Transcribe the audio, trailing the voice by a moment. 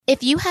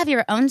If you have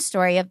your own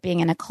story of being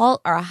in a cult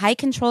or a high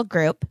control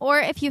group, or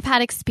if you've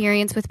had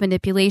experience with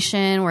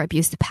manipulation or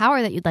abuse of power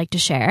that you'd like to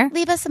share,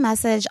 leave us a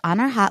message on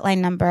our hotline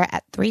number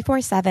at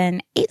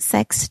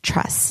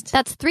 347-86-TRUST.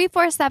 That's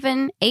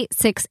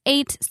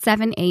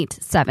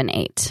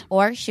 347-868-7878.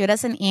 Or shoot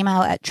us an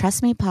email at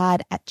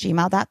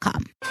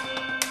trustmepod@gmail.com.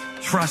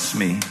 Trust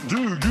me.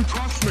 Dude, you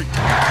trust me.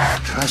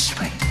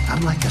 Trust me.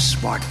 I'm like a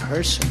smart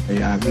person.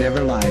 Hey, I've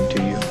never lied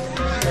to you.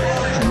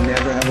 I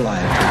never have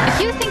lied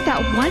to you. If you think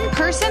that one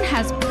person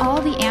has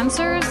all the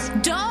answers,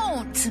 Don't!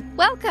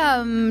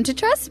 welcome to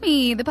Trust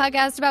Me, the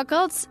podcast about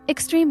cults,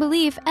 extreme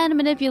belief, and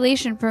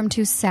manipulation from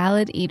two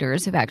salad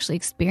eaters who've actually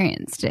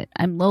experienced it.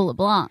 I'm Lola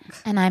Blanc.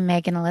 And I'm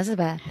Megan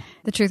Elizabeth.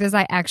 The truth is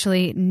I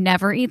actually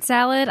never eat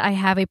salad. I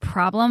have a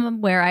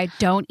problem where I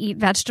don't eat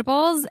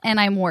vegetables, and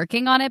I'm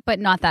working on it, but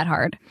not that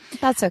hard.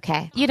 That's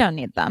okay. You don't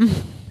need them.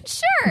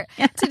 Sure.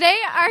 Today,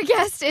 our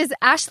guest is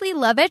Ashley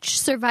Lovich,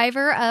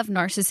 survivor of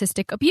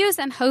narcissistic abuse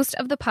and host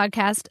of the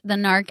podcast, The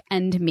Narc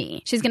and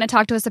Me. She's going to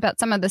talk to us about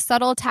some of the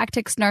subtle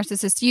tactics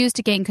narcissists use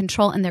to gain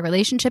control in their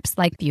relationships,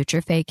 like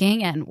future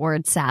faking and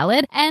word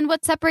salad, and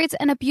what separates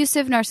an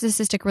abusive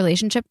narcissistic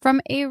relationship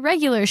from a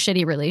regular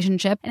shitty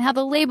relationship, and how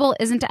the label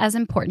isn't as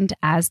important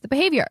as the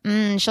behavior.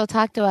 She'll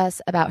talk to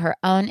us about her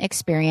own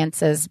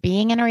experiences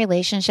being in a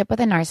relationship with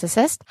a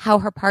narcissist, how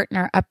her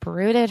partner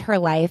uprooted her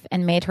life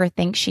and made her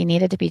think she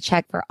needed to be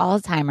checked for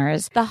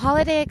Alzheimer's, the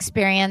holiday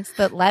experience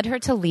that led her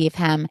to leave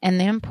him,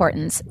 and the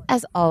importance,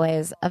 as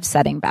always, of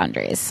setting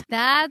boundaries.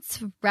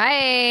 That's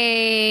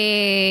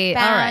right.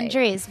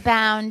 Boundaries.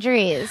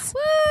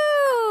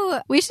 Woo!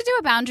 We should do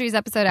a boundaries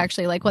episode,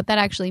 actually, like what that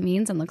actually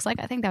means and looks like.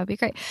 I think that would be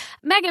great.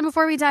 Megan,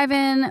 before we dive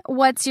in,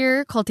 what's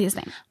your cultiest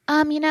thing?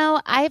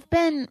 I've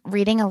been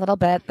reading a little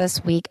bit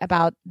this week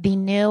about the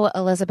new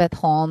Elizabeth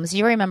Holmes.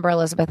 You remember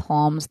Elizabeth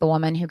Holmes, the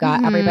woman who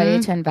got everybody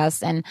to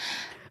invest in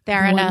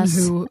Theranos.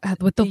 Who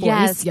with the voice,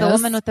 yes, the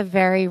woman with the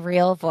very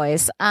real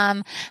voice.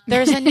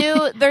 There's a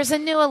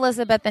new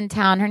Elizabeth in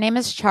town. Her name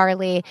is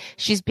Charlie.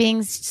 She's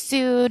being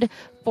sued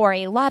for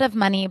a lot of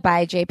money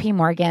by JP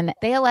Morgan.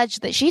 They allege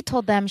that she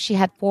told them she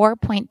had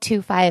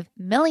 4.25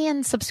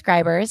 million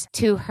subscribers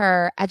to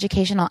her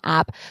educational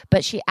app,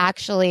 but she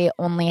actually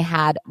only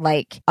had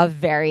like a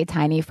very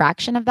tiny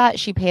fraction of that.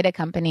 She paid a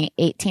company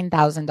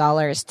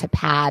 $18,000 to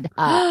pad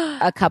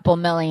a couple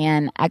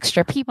million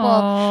extra people.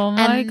 Oh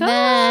my God.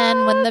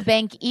 Then when the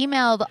bank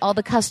emailed all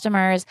the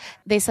customers,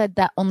 they said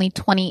that only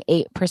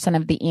 28%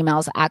 of the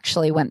emails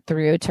actually went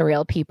through to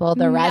real people.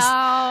 The rest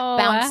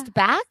bounced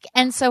back.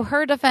 And so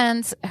her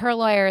defense, her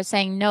lawyer is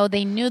saying, no,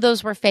 they knew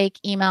those were fake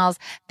emails.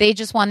 They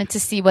just wanted to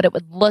see what it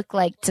would look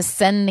like to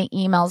send the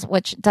emails,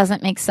 which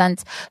doesn't make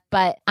sense.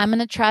 But I'm going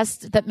to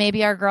trust that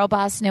maybe our girl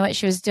boss knew what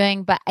she was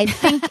doing. But I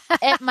think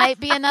it might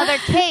be another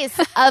case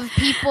of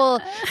people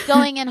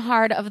going in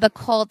hard of the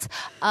cult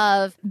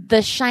of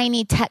the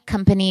shiny tech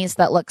companies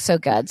that look so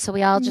good. So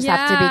we all just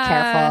have to be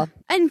careful.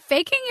 And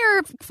faking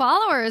your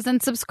followers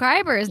and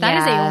subscribers.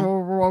 That is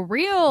a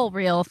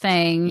real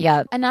thing.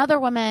 Yeah. Another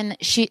woman,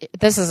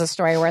 this is a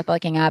story worth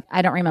looking up.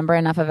 I don't remember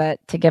enough of it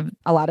to give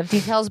a lot of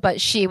details, but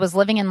she was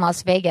living in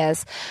Las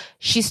Vegas.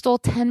 She stole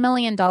 $10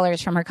 million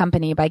from her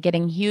company by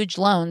getting huge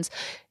loans.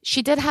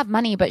 She did have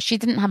money, but she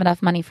didn't have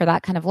enough money for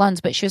that kind of loans.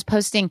 But she was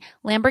posting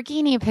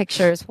Lamborghini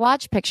pictures,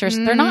 watch pictures.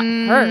 They're not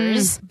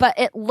hers, but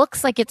it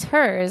looks like it's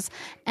hers.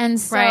 And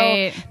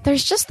so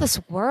there's just this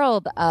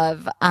world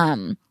of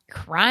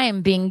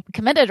crime being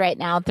committed right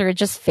now through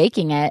just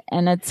faking it,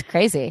 and it's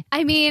crazy.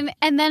 I mean,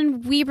 and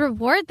then we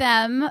reward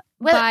them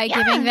by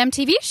giving them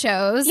TV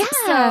shows. Yeah.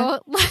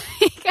 So,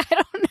 like, I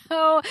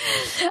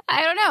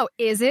don't know.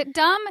 Is it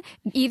dumb?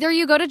 Either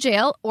you go to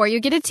jail or you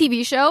get a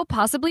TV show,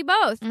 possibly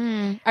both.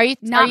 Are you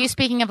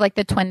speaking of like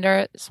the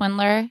Twinder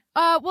swindler?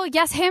 Well,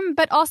 yes, him,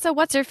 but also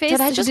what's her face?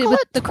 Did I just call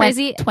it the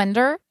crazy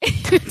Twinder?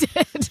 You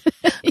did.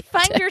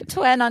 Find your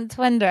twin on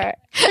Twinder.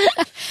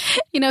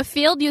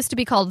 Field used to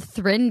be called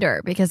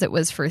Thrinder because it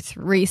was for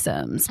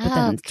threesomes, but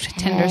then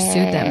Tinder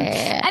sued them.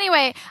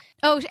 Anyway,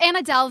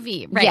 Anna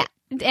Delvey, right? Yeah.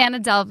 Anna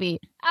Delvey.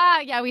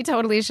 Yeah, we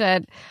totally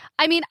should.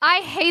 I mean, I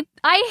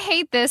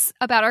hate this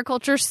about our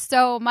culture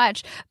so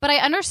much, but I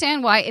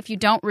understand why if you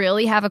don't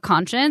really have a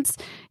conscience,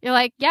 you're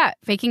like, yeah,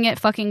 faking it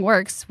fucking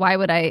works. Why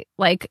would I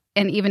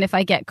and even if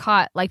I get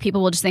caught,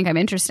 people will just think I'm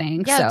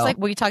interesting. Yeah, so. It's like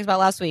what we talked about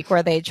last week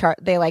where they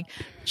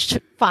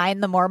fine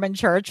the Mormon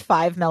church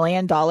 $5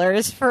 million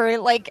for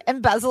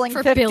embezzling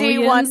for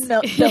 51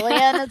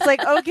 billion. It's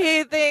like,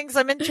 okay, thanks.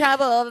 I'm in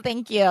trouble.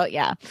 Thank you.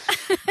 Yeah.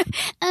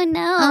 Oh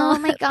no. Oh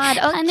my God.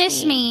 Okay.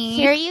 Punish me.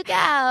 Here you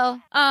go.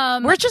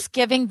 We're just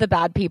giving the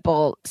bad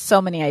people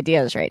so many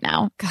ideas right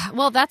now. God,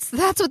 well, that's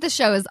what the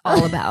show is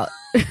all about.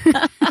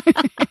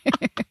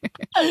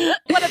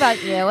 What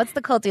about you? What's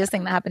the cultiest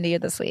thing that happened to you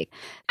this week?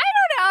 I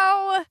don't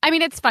know. I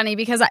mean, it's funny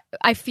because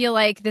I feel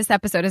like this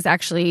episode is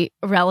actually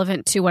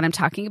relevant to what I'm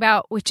talking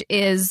about, which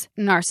is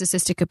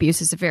narcissistic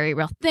abuse is a very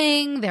real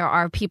thing. There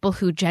are people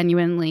who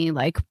genuinely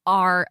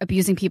are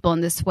abusing people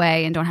in this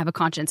way and don't have a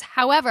conscience.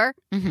 However,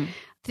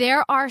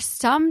 there are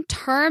some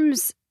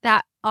terms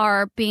that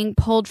are being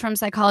pulled from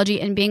psychology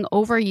and being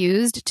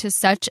overused to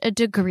such a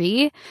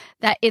degree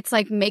that it's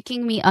like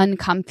making me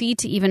uncomfy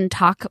to even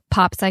talk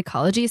pop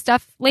psychology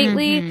stuff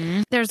lately.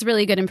 Mm-hmm. There's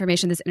really good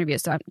information in this interview,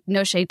 so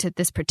no shade to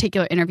this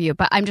particular interview,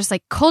 but I'm just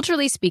like,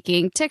 culturally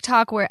speaking,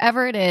 TikTok,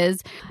 wherever it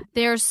is,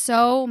 there's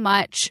so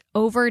much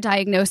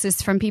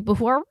overdiagnosis from people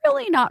who are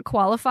really not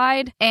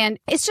qualified. And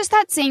it's just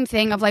that same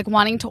thing of like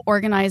wanting to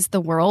organize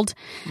the world.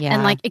 Yeah.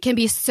 And like it can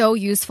be so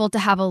useful to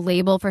have a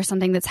label for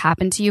something that's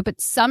happened to you,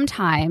 but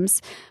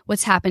sometimes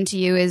what's happened to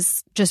you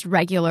is just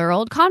regular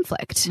old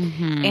conflict.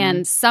 Mm-hmm.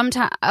 And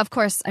sometimes, of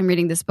course, I'm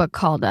reading this book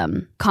called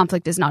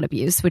Conflict is Not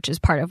Abuse, which is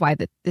part of why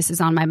this is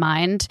on my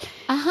mind.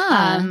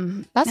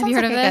 That sounds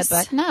like a good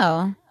book.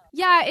 No.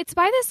 Yeah, it's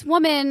by this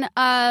woman,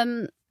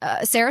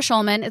 Sarah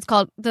Schulman. It's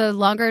called the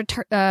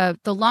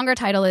longer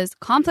title is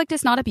Conflict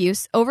is Not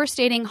Abuse: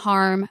 Overstating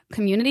Harm,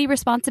 Community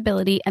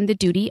Responsibility, and the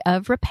Duty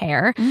of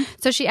Repair. Mm-hmm.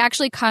 So she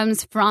actually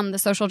comes from the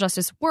social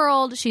justice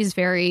world. She's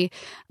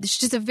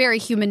a very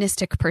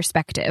humanistic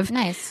perspective.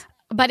 Nice.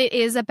 But it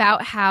is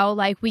about how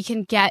like we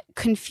can get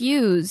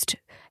confused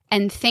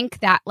and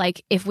think that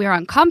like if we're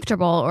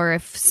uncomfortable or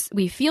if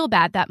we feel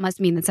bad, that must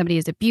mean that somebody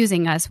is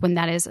abusing us, when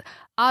that is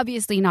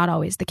obviously not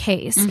always the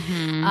case.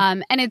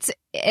 Mm-hmm. And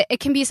it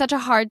can be such a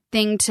hard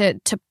thing to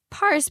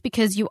parse,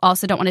 because you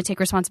also don't want to take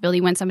responsibility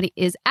when somebody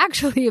is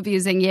actually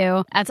abusing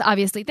you. That's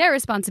obviously their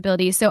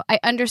responsibility. So I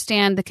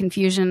understand the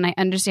confusion. I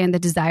understand the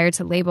desire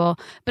to label.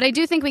 But I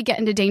do think we get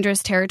into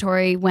dangerous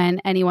territory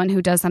when anyone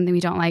who does something we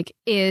don't like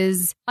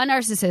is a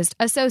narcissist,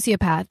 a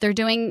sociopath. They're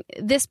doing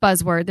this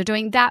buzzword. They're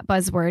doing that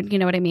buzzword. You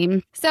know what I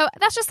mean? So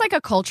that's just like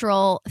a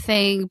cultural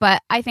thing.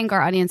 But I think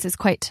our audience is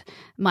quite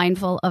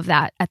mindful of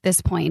that at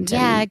this point.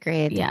 Yeah,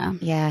 agreed. Yeah.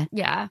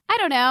 Yeah. I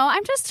don't know.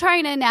 I'm just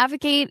trying to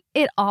navigate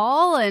it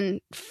all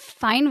and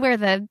find where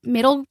the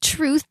middle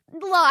truth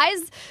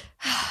lies.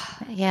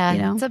 Yeah,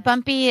 you know? It's a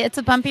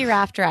bumpy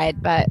raft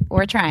ride, but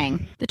we're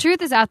trying. The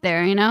truth is out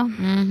there, you know?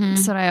 Mm-hmm.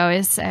 That's what I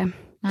always say.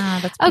 Oh,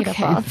 that's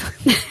beautiful. Okay.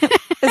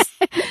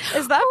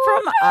 is that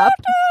from Up?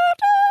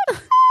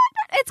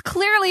 It's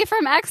clearly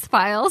from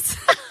X-Files.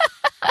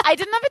 I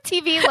didn't have a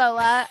TV,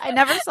 Lola. I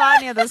never saw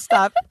any of this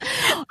stuff.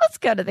 Let's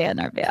go to the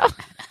interview.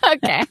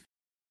 Okay.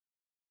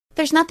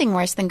 There's nothing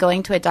worse than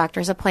going to a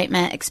doctor's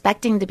appointment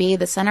expecting to be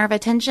the center of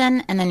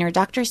attention, and then your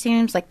doctor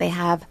seems like they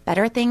have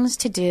better things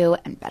to do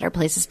and better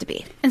places to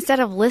be. Instead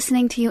of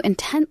listening to you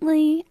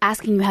intently,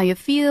 asking you how you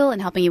feel,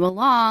 and helping you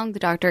along, the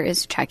doctor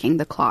is checking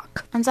the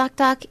clock. On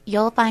ZocDoc,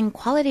 you'll find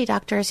quality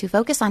doctors who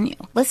focus on you,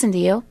 listen to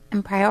you,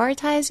 and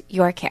prioritize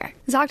your care.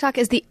 ZocDoc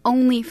is the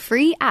only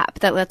free app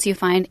that lets you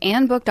find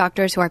and book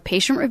doctors who are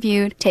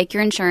patient-reviewed, take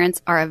your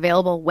insurance, are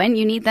available when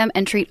you need them,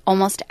 and treat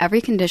almost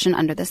every condition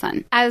under the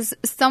sun. As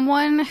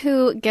someone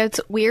who gets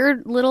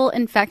weird little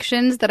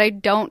infections that I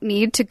don't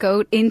need to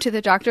go into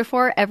the doctor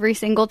for every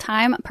single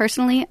time,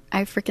 personally,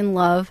 I freaking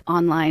love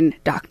online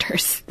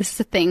doctors. This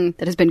is a thing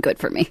that has been good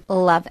for me.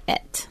 Love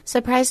it.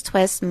 Surprise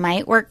Twist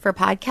might work for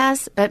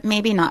podcasts, but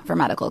maybe not for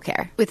medical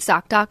care. With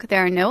ZocDoc,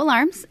 there are no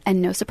alarms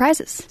and no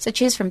surprises. So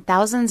choose from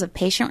thousands of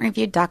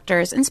patient-reviewed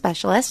doctors and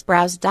specialists,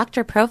 browse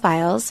doctor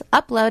profiles,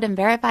 upload and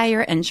verify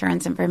your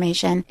insurance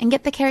information, and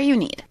get the care you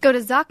need. Go to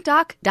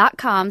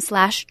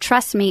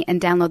ZocDoc.com/trustme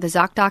and download the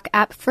ZocDoc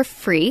app for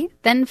free.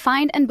 Then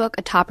find and book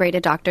a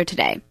top-rated doctor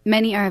today.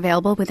 Many are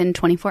available within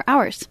 24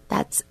 hours.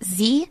 That's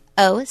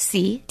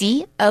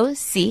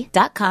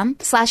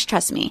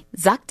ZocDoc.com/trustme.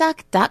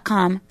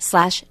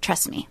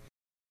 ZocDoc.com/trustme.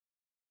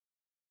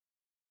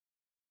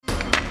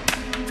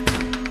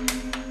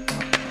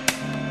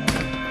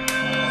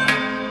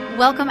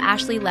 Welcome,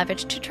 Ashley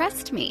Levitch, to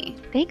Trust Me.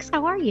 Thanks.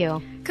 How are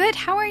you? Good.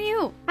 How are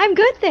you? I'm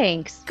good,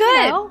 thanks.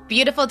 Good. You know?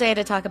 Beautiful day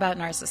to talk about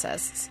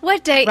narcissists.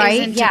 What day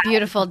isn't a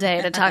beautiful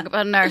day to talk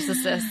about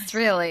narcissists,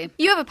 really?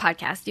 You have a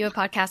podcast. You have a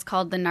podcast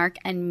called The Narc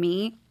and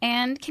Me.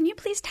 And can you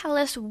please tell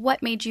us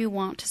what made you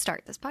want to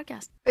start this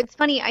podcast? It's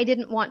funny. I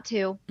didn't want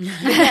to.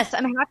 Yes,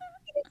 I'm happy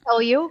to tell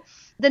you.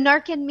 The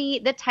Narc and Me,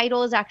 the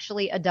title is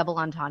actually a double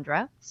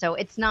entendre. So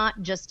it's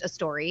not just a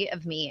story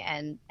of me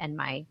and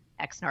my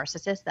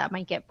ex-narcissist. That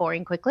might get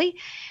boring quickly.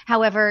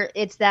 However,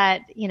 it's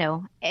that, you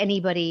know,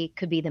 anybody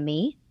could be the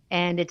me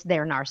and it's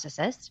their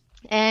narcissist.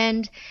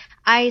 And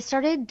I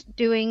started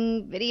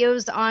doing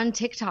videos on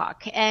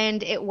TikTok,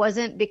 and it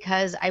wasn't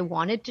because I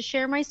wanted to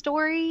share my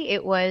story.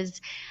 It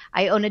was,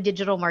 I own a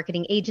digital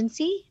marketing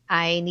agency.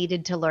 I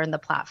needed to learn the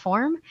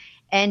platform.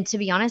 And to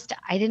be honest,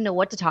 I didn't know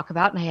what to talk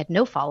about, and I had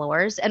no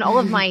followers. And all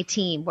of my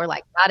team were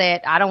like, got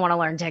it. I don't want to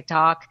learn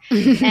TikTok.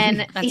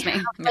 And that's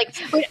me. Like,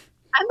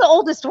 I'm the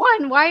oldest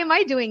one. Why am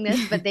I doing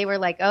this? But they were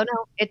like, oh,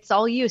 no, it's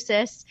all you,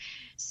 sis.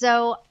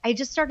 So I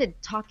just started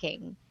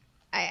talking.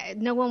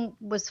 No one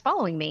was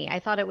following me. I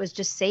thought it was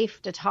just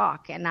safe to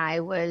talk. And I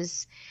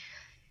was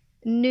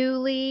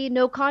newly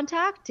no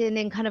contact and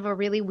in kind of a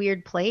really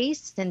weird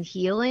place and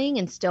healing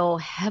and still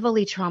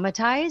heavily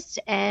traumatized.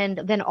 And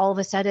then all of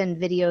a sudden,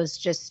 videos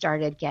just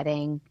started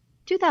getting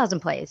 2,000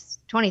 plays,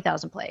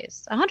 20,000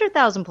 plays,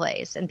 100,000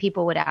 plays. And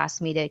people would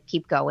ask me to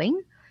keep going.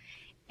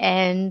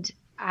 And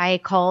I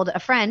called a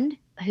friend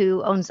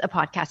who owns a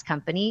podcast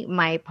company.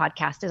 My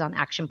podcast is on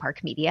Action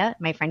Park Media.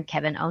 My friend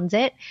Kevin owns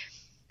it.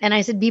 And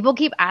I said, people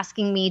keep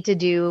asking me to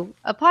do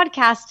a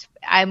podcast.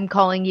 I'm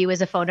calling you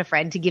as a phone a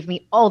friend to give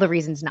me all the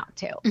reasons not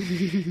to.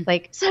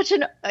 Like such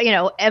an,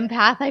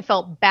 empath. I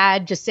felt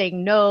bad just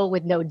saying no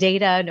with no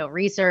data, no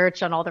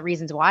research on all the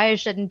reasons why I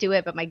shouldn't do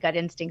it. But my gut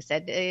instinct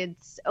said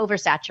it's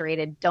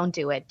oversaturated. Don't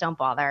do it. Don't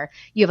bother.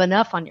 You have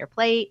enough on your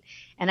plate.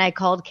 And I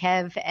called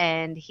Kev,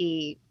 and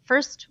he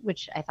first,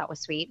 which I thought was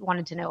sweet,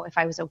 wanted to know if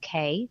I was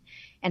okay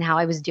and how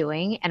I was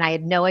doing. And I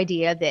had no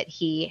idea that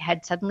he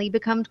had suddenly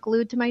become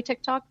glued to my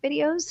TikTok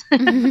videos.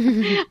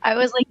 I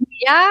was like,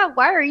 yeah,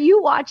 why are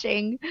you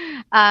watching?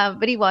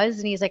 But he was,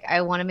 and he's like,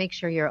 I want to make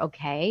sure you're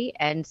okay.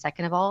 And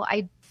second of all,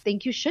 I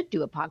think you should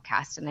do a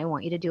podcast, and I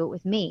want you to do it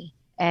with me.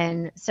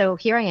 And so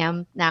here I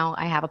am. Now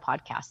I have a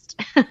podcast.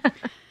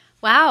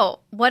 Wow.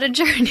 What a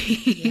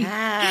journey.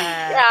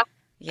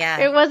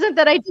 Yeah. It wasn't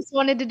that I just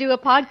wanted to do a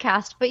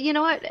podcast, but you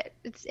know what?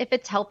 If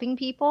it's helping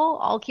people,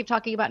 I'll keep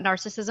talking about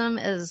narcissism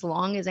as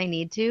long as I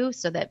need to,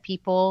 so that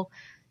people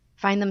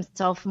find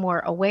themselves more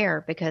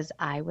aware, because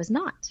I was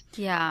not.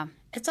 Yeah.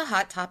 It's a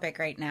hot topic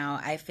right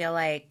now. I feel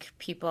like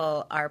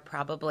people are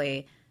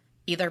probably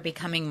either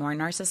becoming more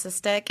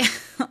narcissistic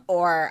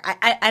or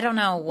I don't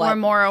know what. Or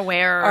more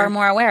aware. Or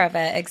more aware of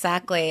it.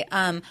 Exactly.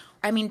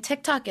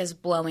 TikTok is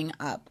blowing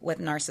up with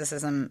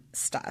narcissism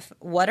stuff.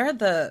 What are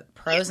the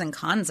pros and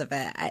cons of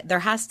it? There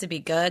has to be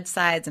good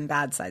sides and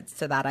bad sides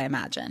to that, I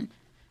imagine.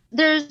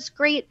 There's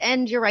great,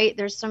 and you're right,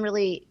 there's some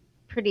really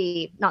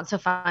pretty not so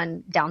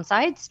fun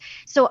downsides.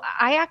 So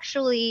I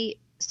actually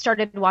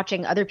started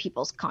watching other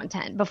people's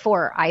content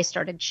before I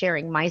started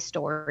sharing my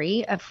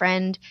story. A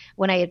friend,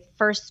 when I had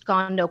first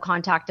gone no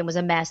contact and was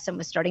a mess and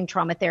was starting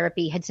trauma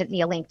therapy, had sent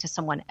me a link to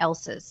someone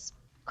else's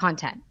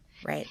content.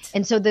 Right.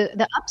 And so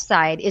the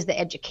upside is the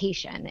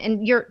education.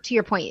 And to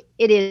your point,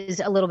 it is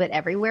a little bit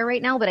everywhere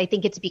right now, but I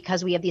think it's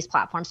because we have these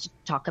platforms to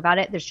talk about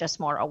it. There's just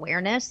more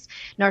awareness.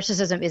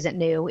 Narcissism isn't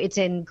new. It's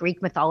in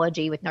Greek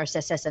mythology with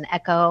Narcissus and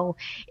Echo.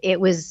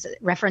 It was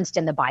referenced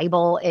in the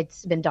Bible.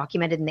 It's been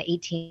documented in the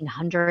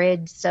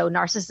 1800s. So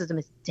narcissism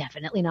is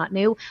definitely not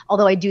new.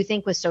 Although I do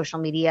think with social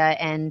media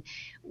and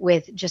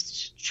with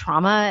just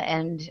trauma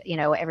and,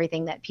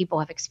 everything that people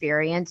have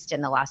experienced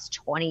in the last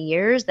 20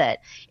 years, that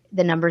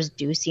the numbers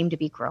do seem to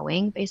be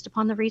growing based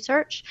upon the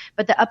research.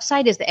 But the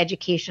upside is the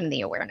education and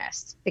the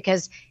awareness,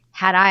 because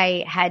had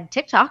I had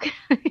TikTok,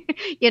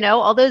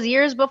 all those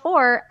years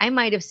before, I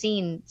might have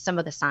seen some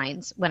of the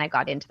signs when I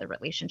got into the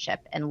relationship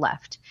and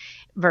left,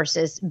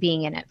 versus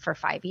being in it for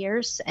 5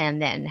 years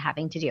and then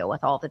having to deal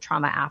with all the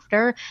trauma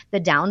after. The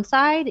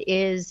downside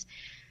is,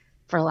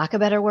 for lack of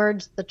better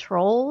words, the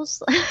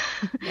trolls.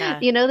 Yeah.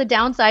 The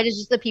downside is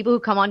just the people who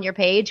come on your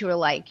page who are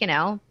like,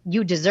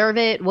 you deserve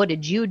it. What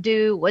did you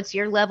do? What's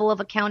your level of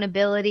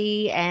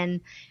accountability?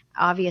 And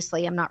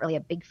obviously, I'm not really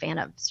a big fan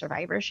of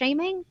survivor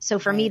shaming. So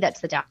for me,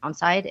 that's the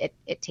downside.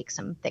 It takes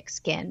some thick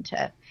skin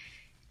to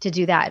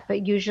do that.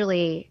 But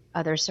usually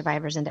other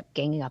survivors end up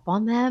ganging up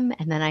on them,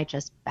 and then I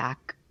just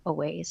back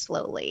away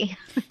slowly.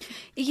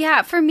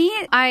 Yeah, for me,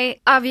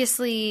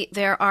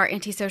 there are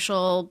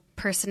antisocial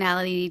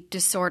personality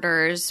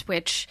disorders,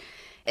 which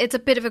it's a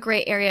bit of a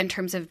gray area in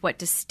terms of what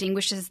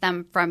distinguishes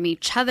them from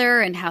each other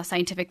and how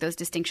scientific those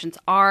distinctions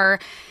are.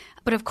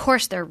 But of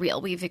course they're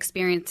real. We've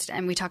experienced,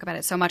 and we talk about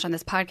it so much on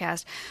this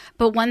podcast.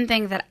 But one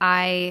thing that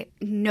I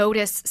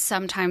notice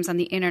sometimes on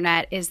the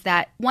internet is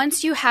that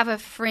once you have a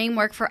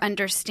framework for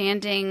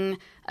understanding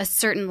a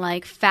certain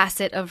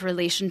facet of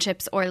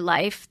relationships or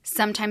life,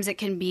 sometimes it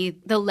can be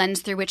the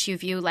lens through which you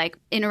view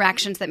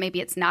interactions that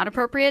maybe it's not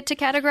appropriate to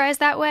categorize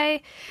that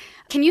way.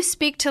 Can you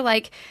speak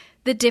to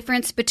the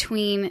difference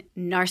between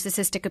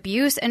narcissistic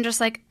abuse and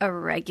just a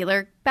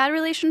regular bad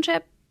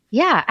relationship?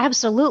 Yeah,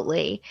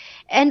 absolutely.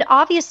 And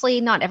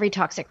obviously not every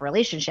toxic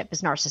relationship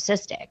is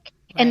narcissistic.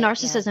 Right, and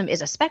narcissism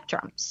is a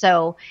spectrum.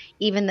 So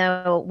even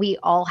though we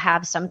all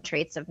have some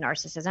traits of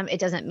narcissism, it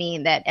doesn't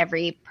mean that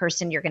every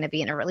person you're going to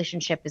be in a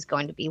relationship is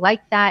going to be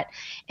like that.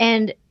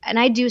 And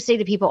I do say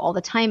to people all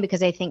the time,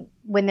 because I think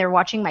when they're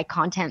watching my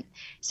content,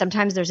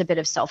 sometimes there's a bit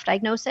of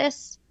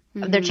self-diagnosis.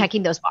 Mm-hmm. They're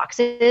checking those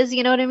boxes,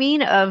 you know what I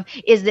mean? Of,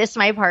 is this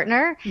my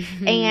partner?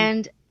 Mm-hmm.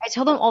 And I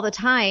tell them all the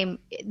time,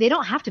 they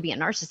don't have to be a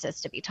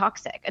narcissist to be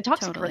toxic. A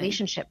toxic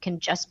relationship can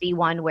just be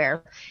one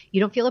where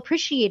you don't feel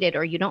appreciated,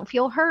 or you don't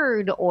feel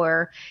heard,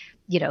 or,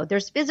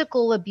 there's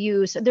physical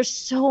abuse. There's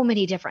so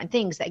many different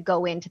things that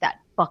go into that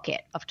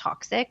bucket of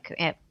toxic,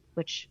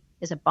 which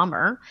is a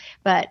bummer.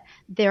 But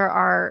there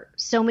are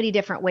so many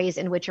different ways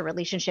in which a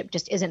relationship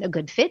just isn't a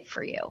good fit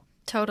for you.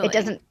 Totally. It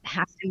doesn't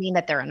have to mean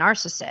that they're a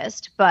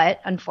narcissist,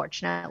 but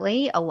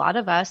unfortunately, a lot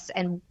of us,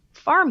 and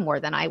far more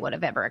than I would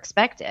have ever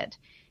expected,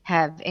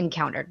 have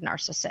encountered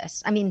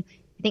narcissists. I mean,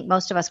 I think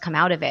most of us come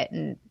out of it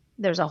and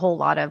there's a whole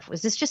lot of,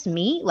 was this just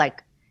me?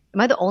 Am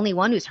I the only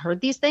one who's heard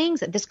these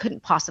things? That this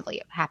couldn't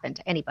possibly happen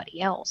to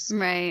anybody else.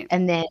 Right.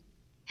 And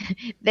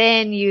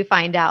then you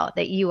find out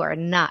that you are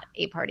not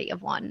a party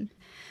of one.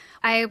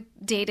 I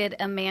dated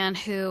a man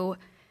who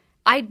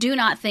I do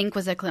not think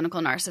was a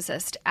clinical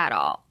narcissist at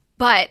all.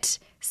 But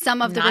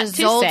some of the Not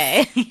results, to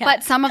say.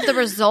 but some of the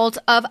results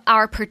of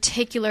our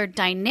particular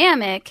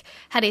dynamic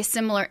had a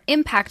similar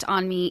impact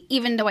on me,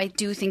 even though I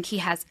do think he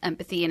has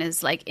empathy and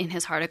is like in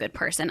his heart a good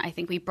person. I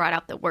think we brought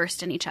out the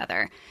worst in each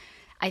other.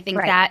 I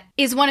think that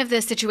is one of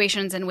the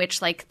situations in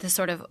which like the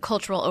sort of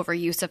cultural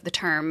overuse of the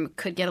term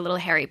could get a little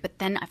hairy. But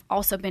then I've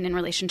also been in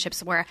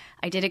relationships where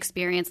I did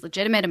experience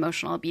legitimate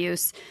emotional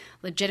abuse,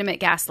 legitimate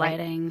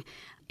gaslighting,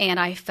 and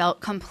I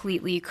felt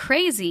completely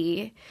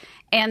crazy.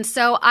 And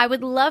so I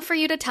would love for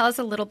you to tell us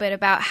a little bit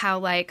about how,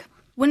 like,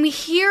 when we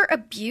hear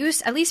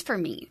abuse, at least for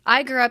me,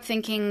 I grew up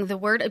thinking the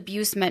word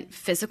abuse meant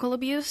physical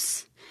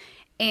abuse.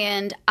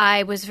 And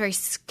I was very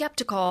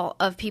skeptical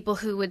of people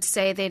who would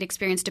say they'd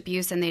experienced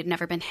abuse and they'd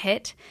never been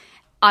hit.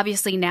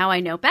 Obviously, now I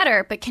know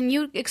better. But can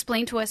you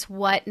explain to us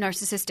what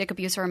narcissistic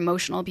abuse or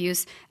emotional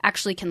abuse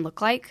actually can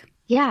look like?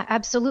 Yeah,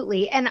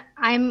 absolutely. And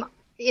I'm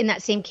in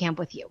that same camp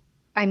with you.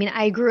 I mean,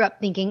 I grew up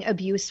thinking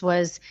abuse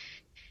was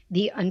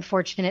the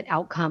unfortunate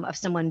outcome of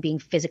someone being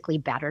physically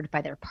battered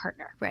by their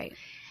partner. Right.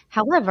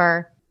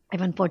 However,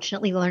 I've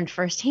unfortunately learned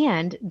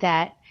firsthand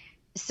that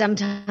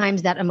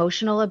sometimes that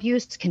emotional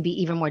abuse can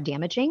be even more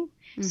damaging.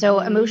 Mm-hmm. So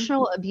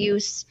emotional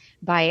abuse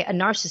by a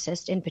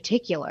narcissist in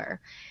particular,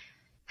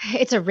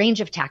 it's a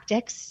range of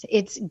tactics.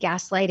 It's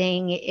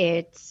gaslighting,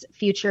 it's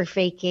future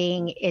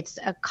faking, it's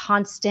a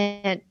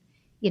constant,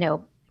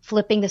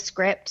 flipping the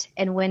script.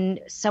 And when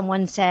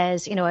someone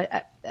says,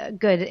 a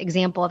good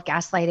example of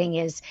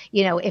gaslighting is,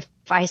 if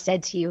I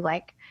said to you,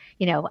 like,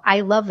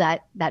 I love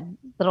that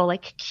little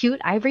like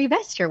cute ivory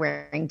vest you're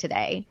wearing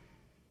today.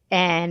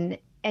 And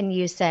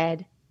you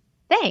said,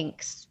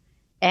 thanks.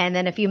 And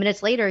then a few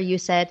minutes later, you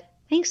said,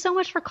 thanks so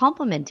much for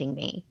complimenting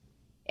me.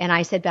 And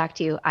I said back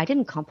to you, I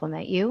didn't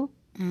compliment you.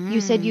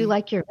 You said you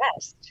like your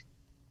vest.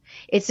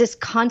 It's this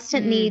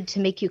constant need to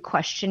make you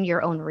question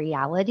your own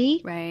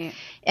reality. Right.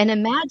 And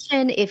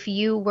imagine if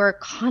you were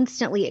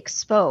constantly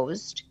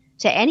exposed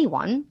to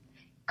anyone,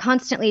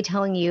 constantly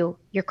telling you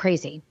you're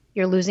crazy,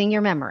 you're losing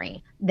your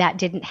memory. That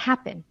didn't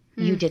happen.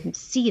 You didn't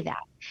see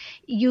that.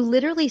 You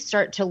literally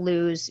start to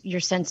lose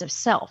your sense of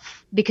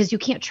self because you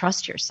can't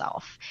trust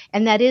yourself.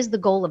 And that is the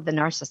goal of the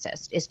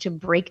narcissist, is to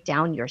break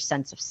down your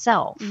sense of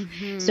self.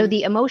 Mm-hmm. So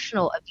the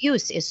emotional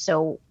abuse is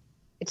so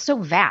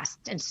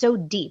vast and so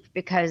deep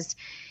because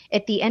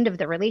at the end of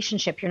the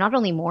relationship, you're not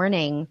only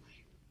mourning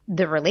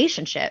the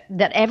relationship,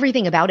 that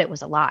everything about it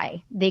was a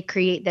lie. They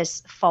create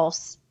this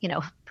false,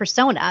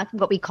 persona,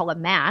 what we call a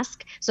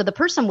mask. So the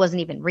person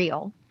wasn't even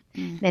real.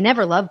 They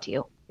never loved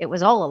you. It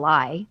was all a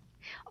lie.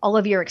 All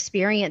of your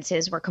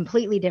experiences were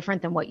completely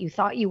different than what you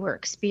thought you were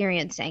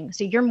experiencing.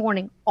 So you're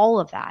mourning all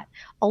of that,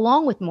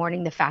 along with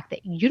mourning the fact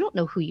that you don't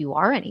know who you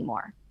are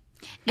anymore.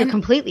 You're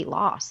completely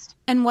lost.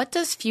 And what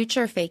does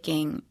future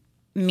faking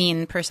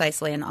mean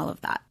precisely in all of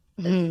that?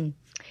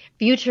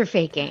 Future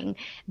faking,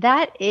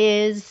 that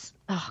is,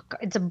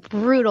 it's a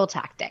brutal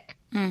tactic.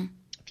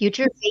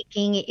 Future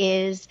faking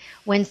is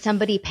when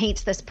somebody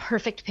paints this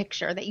perfect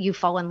picture that you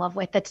fall in love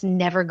with that's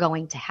never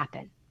going to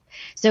happen.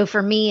 So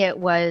for me, it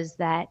was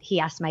that he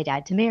asked my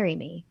dad to marry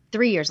me.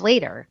 3 years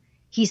later,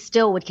 he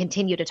still would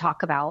continue to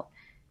talk about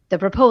the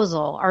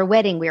proposal, our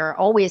wedding. We were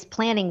always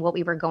planning what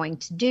we were going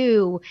to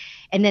do.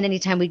 And then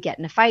anytime we'd get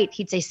in a fight,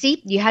 he'd say,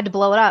 see, you had to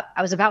blow it up.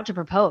 I was about to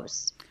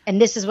propose.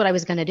 And this is what I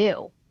was going to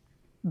do.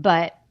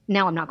 But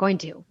now I'm not going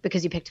to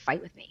because you picked a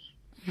fight with me.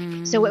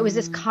 So it was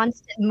this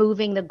constant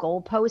moving the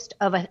goalpost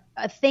of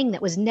a thing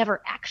that was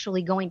never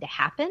actually going to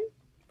happen.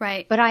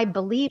 Right. But I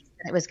believed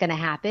that it was going to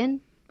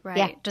happen. Right.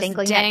 Yeah,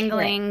 just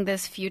dangling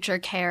this future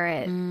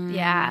carrot.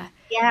 Yeah.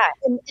 Yeah.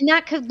 And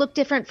that could look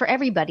different for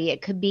everybody.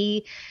 It could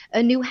be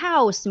a new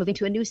house, moving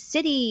to a new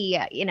city,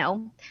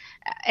 an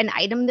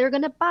item they're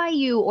going to buy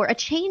you or a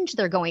change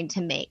they're going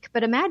to make.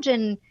 But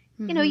imagine,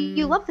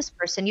 you love this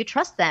person, you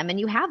trust them, and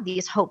you have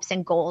these hopes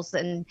and goals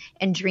and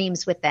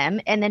dreams with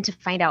them. And then to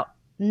find out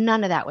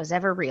none of that was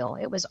ever real.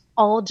 It was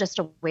all just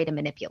a way to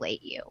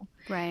manipulate you.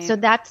 Right. So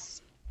that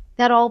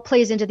all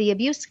plays into the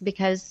abuse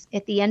because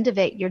at the end of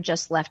it, you're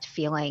just left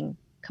feeling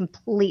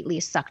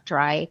completely sucked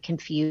dry,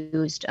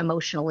 confused,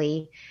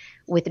 emotionally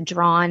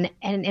withdrawn.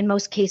 And in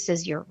most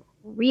cases, you're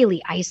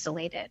really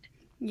isolated.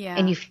 Yeah.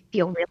 And you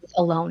feel really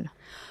alone.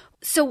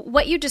 So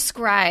what you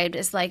described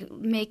is like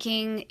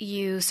making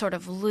you sort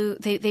of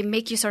they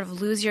make you sort of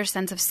lose your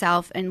sense of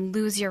self and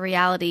lose your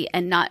reality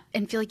and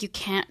feel like you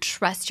can't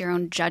trust your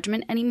own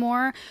judgment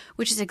anymore,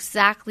 which is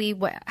exactly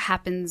what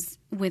happens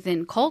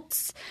within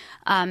cults,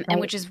 and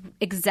which is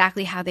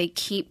exactly how they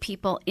keep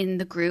people in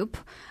the group,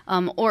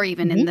 or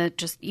even in the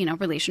just,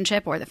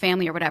 relationship or the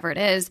family or whatever it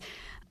is.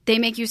 They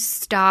make you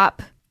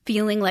stop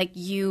feeling like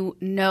you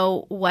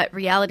know what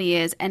reality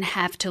is and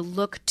have to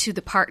look to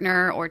the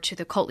partner or to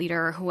the cult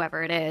leader or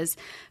whoever it is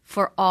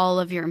for all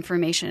of your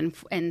information.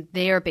 And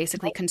they are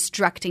basically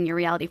constructing your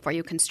reality for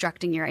you,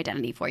 constructing your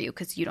identity for you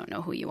because you don't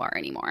know who you are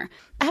anymore.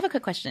 I have a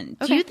quick question.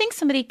 Okay. Do you think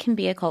somebody can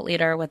be a cult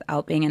leader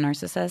without being a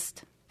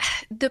narcissist?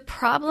 The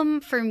problem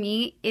for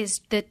me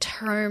is the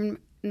term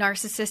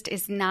narcissist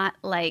is not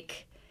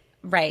like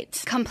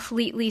right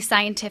completely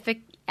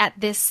scientific at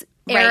this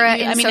era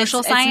in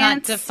social science.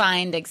 It's not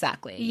defined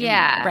exactly.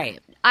 Yeah. Right.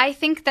 I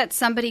think that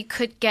somebody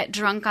could get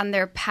drunk on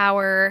their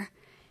power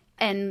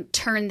and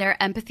turn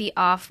their empathy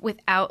off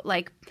without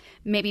like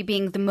maybe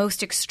being the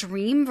most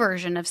extreme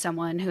version of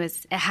someone who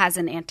has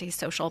an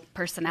antisocial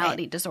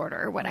personality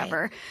disorder or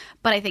whatever. Right.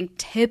 But I think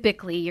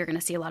typically you're going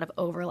to see a lot of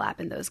overlap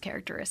in those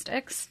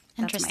characteristics.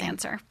 That's my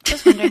answer.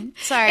 Just wondering.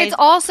 Sorry. It's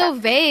also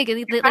vague.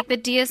 Like the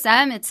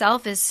DSM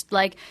itself is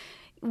like,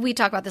 we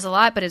talk about this a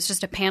lot, but it's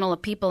just a panel of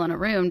people in a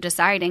room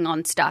deciding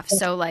on stuff.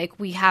 So like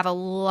we have a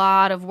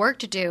lot of work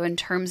to do in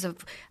terms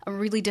of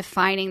really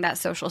defining that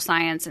social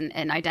science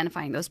and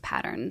identifying those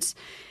patterns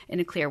in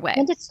a clear way.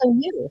 And it's so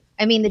new.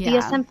 I mean, the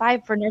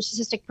DSM-5 for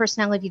narcissistic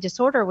personality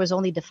disorder was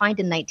only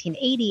defined in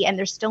 1980, and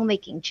they're still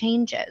making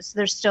changes.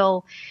 There's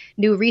still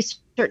new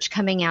research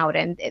coming out,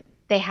 and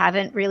they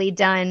haven't really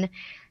done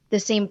the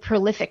same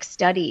prolific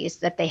studies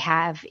that they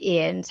have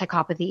in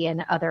psychopathy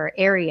and other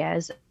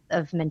areas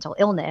of mental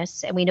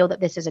illness. And we know that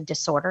this is a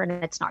disorder and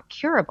it's not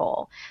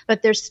curable,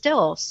 but there's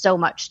still so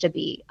much to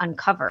be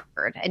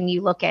uncovered. And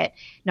you look at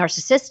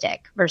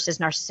narcissistic versus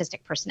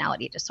narcissistic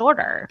personality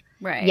disorder.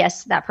 Right.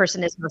 Yes, that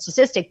person is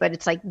narcissistic, but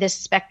it's like this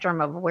spectrum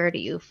of where do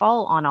you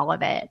fall on all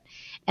of it.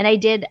 And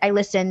I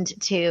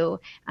listened to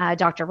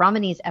Dr.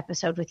 Ramani's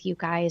episode with you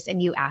guys,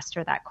 and you asked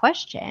her that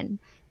question.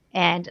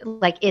 And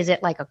like, is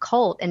it like a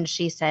cult? And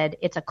she said,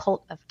 it's a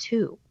cult of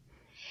two.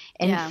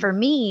 And for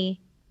me,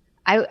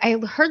 I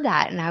heard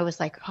that and I was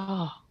like,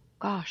 oh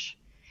gosh,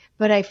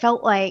 but I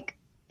felt like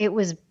it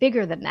was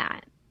bigger than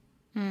that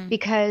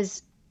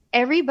because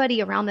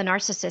everybody around the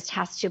narcissist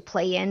has to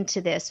play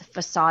into this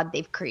facade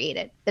they've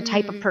created, the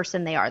type of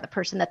person they are, the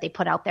person that they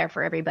put out there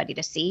for everybody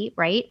to see,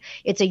 right?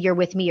 It's a you're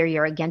with me or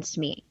you're against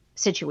me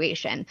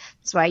situation.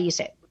 That's why I used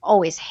to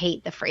always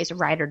hate the phrase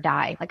ride or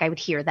die. Like I would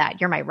hear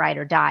that, you're my ride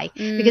or die.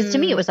 Because to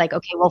me it was like,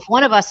 okay, well, if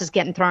one of us is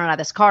getting thrown out of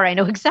this car, I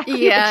know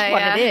exactly which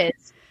one it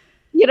is.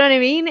 You know what I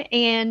mean?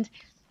 And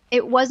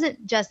it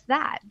wasn't just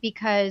that,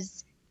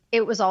 because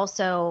it was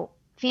also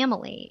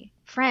family,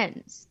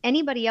 friends,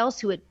 anybody else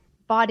who had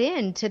bought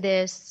into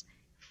this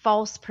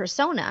false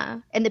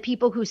persona, and the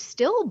people who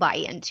still buy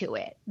into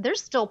it, they're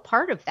still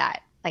part of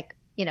that. Like,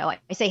 you know, I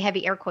say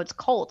heavy air quotes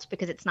cult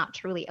because it's not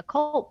truly a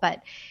cult,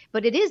 but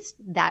it is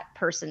that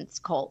person's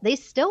cult. They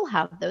still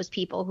have those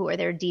people who are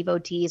their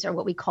devotees, or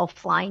what we call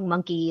flying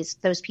monkeys,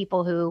 those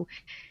people who,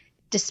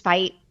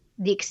 despite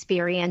the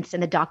experience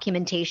and the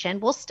documentation,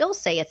 will still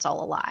say it's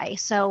all a lie.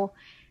 So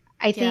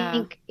I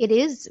think it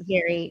is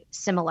very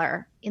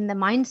similar in the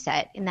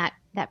mindset, in that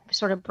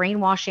sort of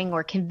brainwashing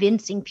or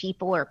convincing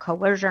people or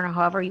coercion, or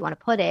however you want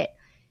to put it,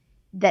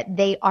 that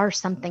they are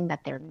something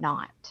that they're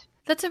not.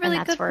 That's a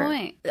really good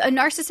point. A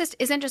narcissist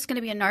isn't just going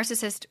to be a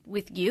narcissist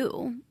with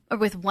you or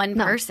with one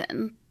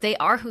person. They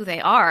are who they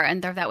are,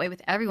 and they're that way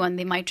with everyone.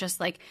 They might just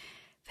like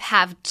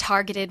have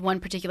targeted one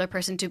particular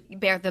person to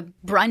bear the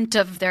brunt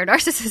of their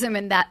narcissism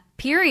in that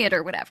period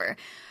or whatever,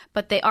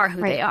 but they are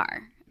who they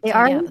are. They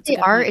are who they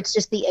are. It's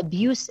just the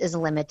abuse is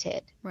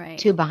limited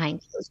to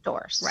behind closed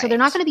doors. So they're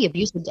not going to be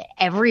abusive to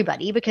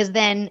everybody, because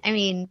then, I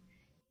mean,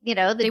 you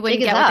know, they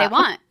wouldn't get what they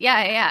want.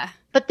 Yeah.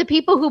 But the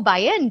people who buy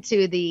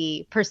into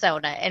the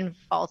persona and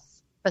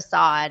false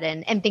facade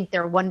and think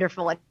they're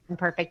wonderful and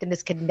perfect and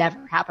this could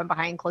never happen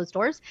behind closed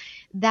doors,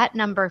 that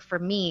number for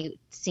me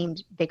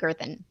seemed bigger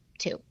than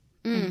 2.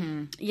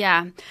 Mm-hmm.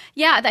 Yeah.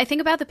 I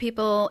think about the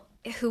people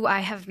who I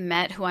have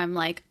met who I'm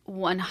like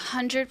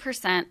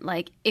 100%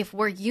 like, if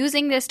we're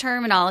using this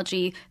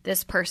terminology,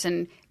 this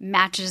person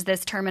matches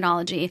this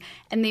terminology.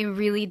 And they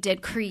really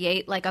did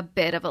create like a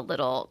bit of a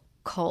little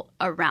cult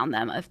around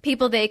them of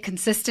people they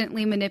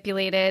consistently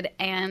manipulated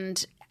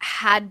and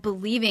had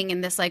believing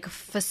in this like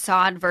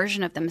facade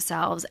version of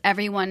themselves.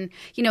 Everyone,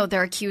 you know,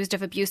 they're accused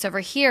of abuse over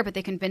here, but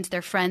they convince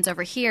their friends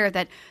over here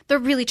that they're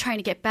really trying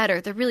to get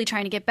better. They're really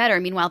trying to get better.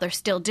 Meanwhile, they're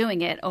still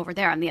doing it over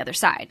there on the other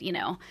side, you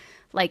know,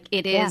 like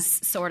it is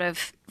sort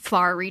of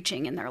far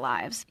reaching in their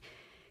lives.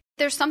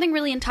 There's something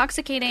really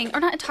intoxicating,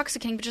 or not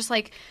intoxicating, but just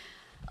like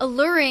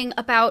alluring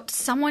about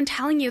someone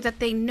telling you that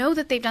they know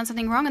that they've done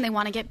something wrong and they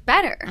want to get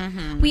better.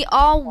 Mm-hmm. We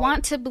all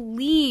want to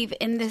believe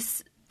in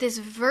this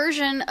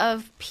version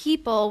of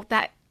people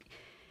that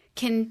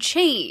can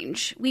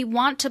change. We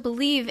want to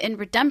believe in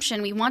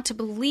redemption. We want to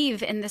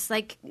believe in this,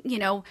 like, you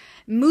know,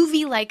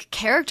 movie-like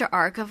character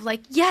arc of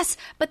like, yes,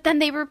 but then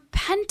they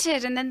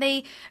repented and then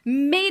they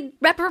made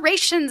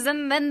reparations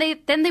and then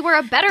they were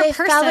a better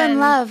person. They fell in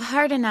love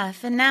hard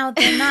enough and now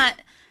they're not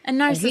a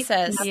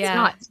narcissist.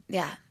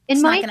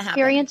 In my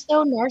experience,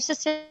 though,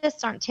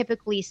 narcissists aren't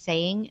typically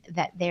saying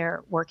that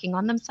they're working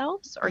on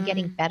themselves or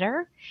getting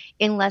better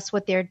unless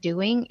what they're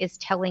doing is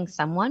telling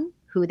someone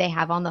who they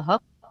have on the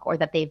hook or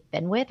that they've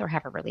been with or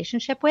have a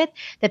relationship with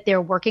that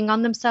they're working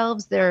on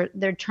themselves. They're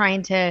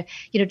trying to,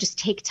 you know, just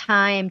take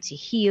time to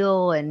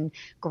heal and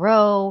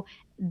grow.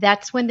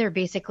 That's when they're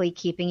basically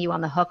keeping you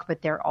on the hook,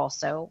 but they're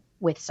also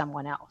with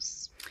someone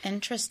else.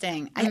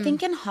 Interesting. I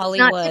think in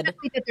Hollywood, not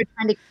typically that they're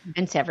trying to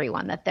convince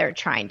everyone that they're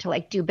trying to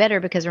like do better,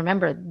 because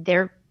remember,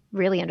 they're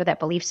really under that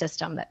belief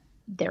system that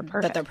they're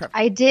perfect. they're perfect.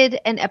 I did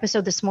an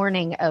episode this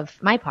morning of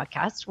my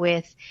podcast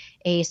with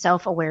a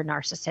self-aware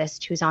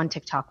narcissist who's on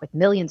TikTok with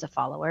millions of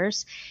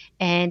followers.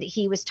 And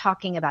he was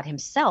talking about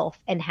himself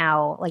and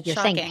how, like you're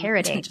saying,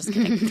 parroting. Just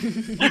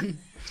kidding.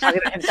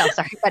 Talking about himself,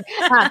 sorry. But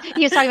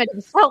he was talking about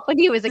himself when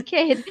he was a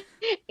kid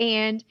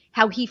and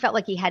how he felt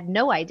like he had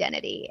no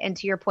identity. And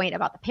to your point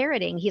about the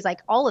parroting, he's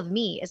like, all of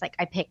me is like,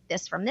 I picked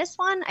this from this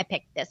one. I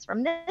picked this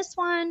from this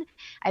one.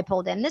 I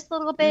pulled in this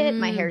little bit.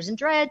 My hair's in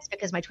dreads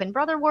because my twin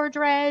brother wore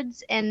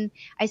dreads. And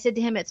I said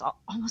to him, it's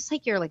almost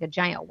like you're like a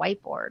giant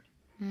whiteboard.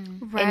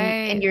 Right.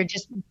 And you're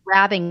just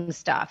grabbing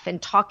stuff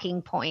and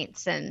talking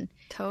points and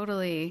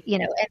totally,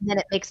 and then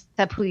it makes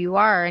up who you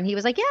are. And he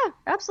was like, yeah,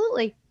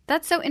 absolutely.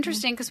 That's so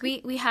interesting because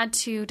we had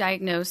 2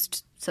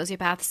 diagnosed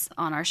sociopaths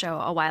on our show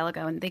a while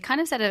ago, and they kind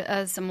of said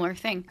a similar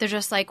thing. They're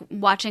just like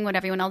watching what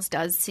everyone else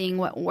does, seeing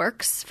what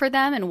works for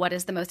them and what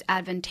is the most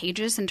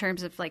advantageous in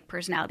terms of like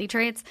personality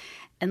traits,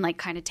 and like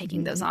kind of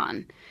taking those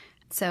on.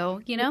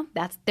 So,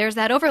 there's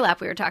that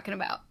overlap we were talking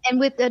about. And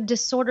with a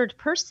disordered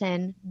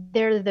person,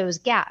 there are those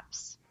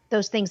gaps,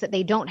 those things that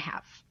they don't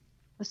have.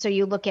 So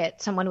you look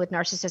at someone with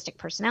narcissistic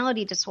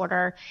personality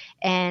disorder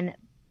and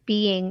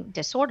being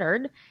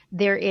disordered,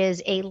 there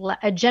is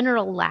a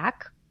general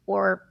lack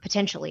or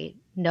potentially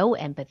no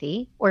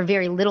empathy or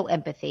very little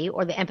empathy,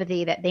 or the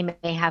empathy that they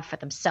may have for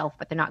themselves,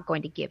 but they're not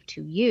going to give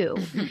to you.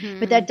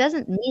 But that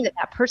doesn't mean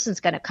that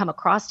person's going to come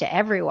across to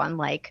everyone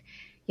like,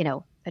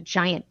 a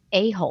giant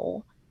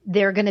a-hole.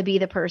 They're going to be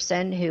the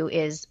person who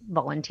is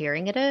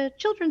volunteering at a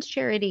children's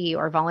charity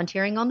or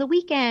volunteering on the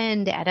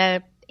weekend at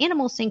a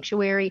animal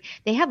sanctuary.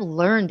 They have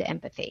learned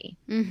empathy.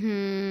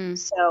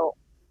 So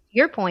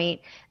your point,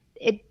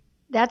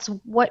 that's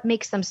what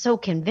makes them so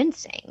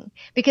convincing.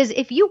 Because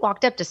if you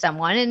walked up to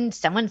someone and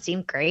someone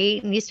seemed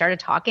great and you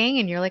started talking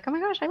and you're like, oh my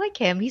gosh, I like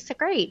him, he's so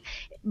great.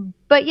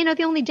 But,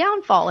 the only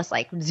downfall is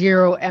like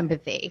zero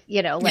empathy,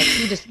 like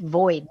you just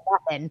void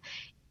nothing.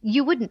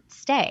 You wouldn't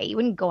stay. You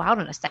wouldn't go out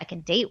on a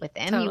second date with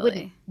him. Totally. You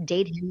wouldn't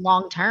date him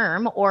long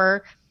term,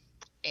 or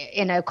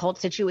in a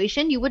cult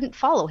situation, you wouldn't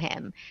follow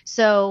him.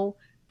 So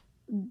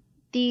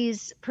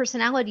these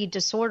personality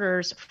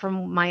disorders,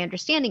 from my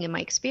understanding and my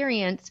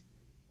experience,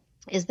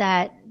 is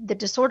that the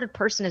disordered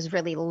person is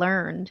really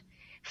learned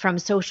from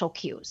social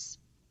cues,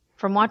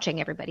 from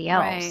watching everybody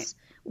else,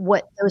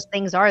 what those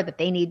things are that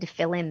they need to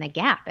fill in the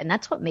gap. And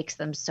that's what makes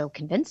them so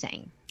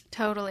convincing.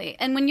 Totally.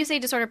 And when you say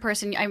disordered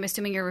person, I'm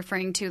assuming you're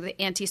referring to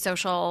the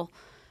antisocial,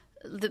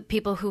 the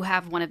people who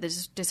have one of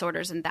the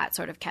disorders in that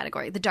sort of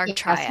category, the dark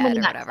triad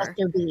or whatever.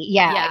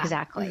 Yeah,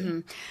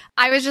 exactly.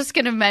 I was just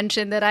going to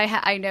mention that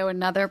I know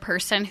another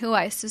person who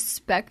I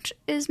suspect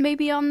is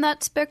maybe on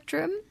that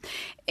spectrum.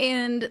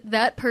 And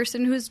that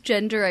person, whose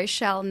gender I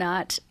shall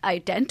not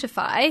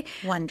identify,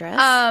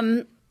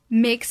 Wondrous,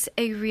 makes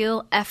a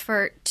real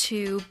effort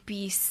to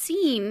be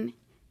seen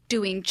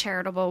doing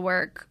charitable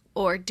work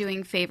or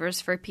doing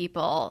favors for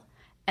people,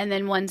 and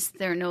then once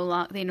they no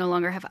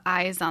longer have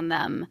eyes on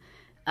them,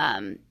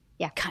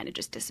 kind of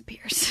just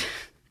disappears.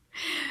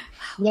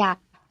 Yeah,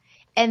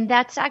 and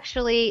that's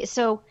actually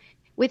so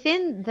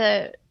within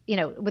the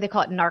what they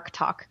call it narc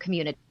talk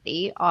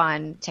community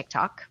on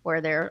TikTok,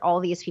 where there are all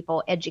these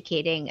people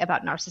educating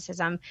about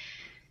narcissism.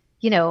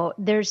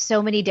 There's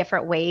so many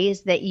different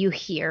ways that you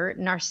hear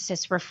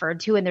narcissists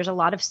referred to, and there's a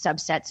lot of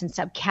subsets and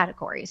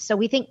subcategories. So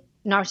we think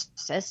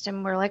narcissist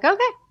and we're like,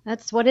 okay,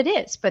 that's what it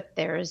is. But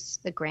there's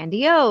the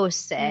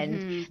grandiose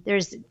and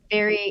there's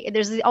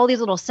all these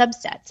little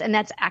subsets. And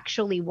that's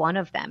actually one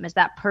of them, is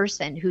that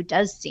person who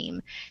does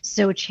seem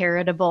so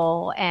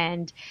charitable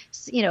and,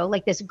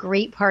 like this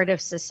great part of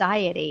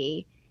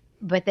society.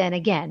 But then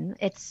again,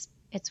 it's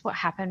what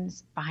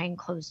happens behind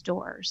closed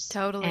doors.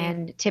 Totally.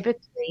 And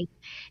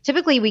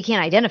typically we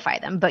can't identify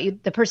them,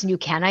 but the person you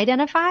can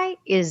identify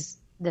is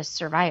the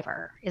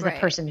survivor, is the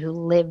person who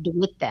lived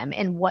with them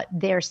and what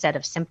their set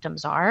of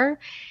symptoms are.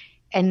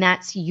 And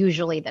that's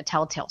usually the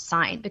telltale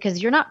sign,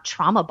 because you're not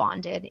trauma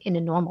bonded in a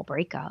normal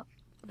breakup.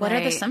 What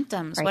are the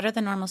symptoms? What are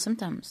the normal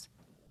symptoms?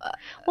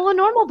 Well, a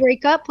normal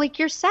breakup, like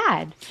you're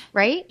sad,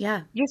 right?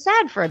 Yeah. You're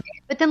sad for a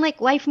bit, but then like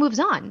life moves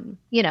on,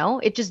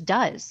 it just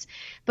does.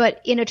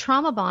 But in a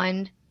trauma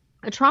bond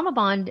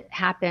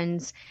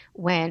happens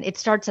when it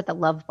starts at the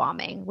love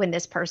bombing, when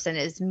this person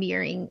is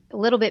mirroring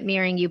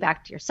you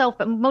back to yourself.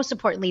 But most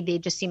importantly, they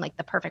just seem like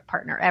the perfect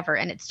partner ever.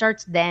 And it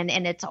starts then,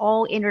 and it's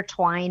all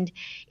intertwined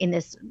in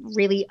this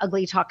really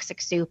ugly,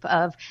 toxic soup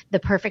of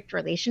the perfect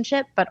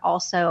relationship, but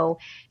also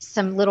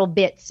some little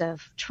bits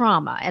of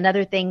trauma and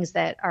other things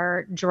that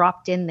are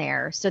dropped in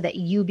there so that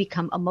you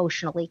become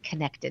emotionally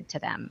connected to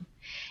them.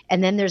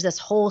 And then there's this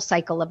whole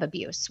cycle of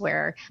abuse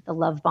where the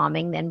love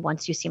bombing, then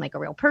once you seem like a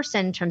real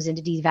person, turns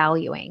into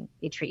devaluing.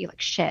 They treat you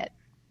like shit.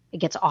 It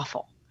gets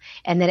awful.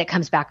 And then it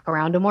comes back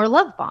around to more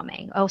love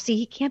bombing. Oh, see,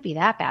 he can't be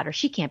that bad, or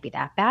she can't be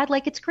that bad.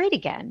 Like, it's great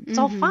again. It's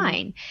all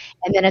fine.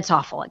 And then it's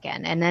awful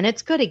again. And then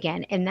it's good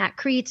again. And that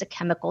creates a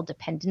chemical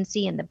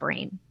dependency in the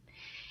brain.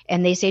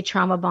 And they say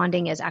trauma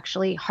bonding is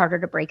actually harder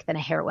to break than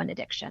a heroin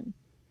addiction.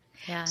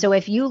 Yeah. So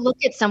if you look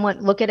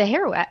at a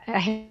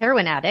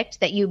heroin addict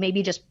that you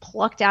maybe just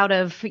plucked out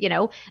of,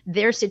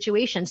 their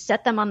situation,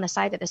 set them on the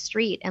side of the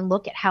street and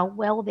look at how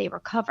well they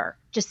recover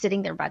just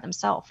sitting there by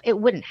themselves, it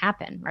wouldn't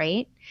happen,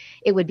 right?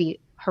 It would be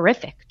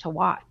horrific to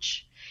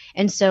watch.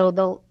 And so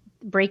the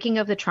breaking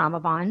of the trauma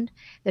bond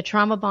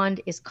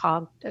is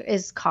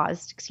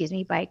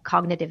caused by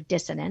cognitive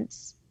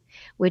dissonance,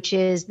 which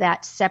is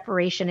that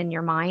separation in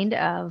your mind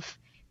of,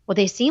 well,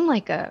 they seem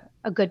like a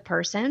good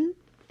person.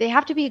 They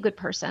have to be a good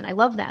person. I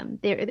love them.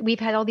 We've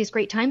had all these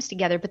great times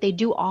together, but they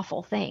do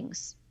awful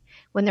things.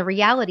 When the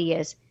reality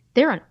is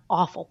they're an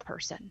awful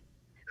person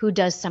who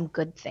does some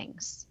good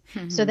things.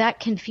 Mm-hmm. So that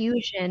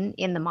confusion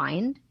in the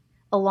mind,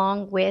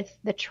 along with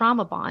the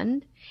trauma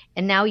bond,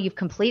 and now you've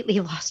completely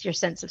lost your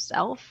sense of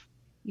self.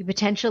 You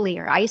potentially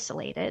are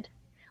isolated.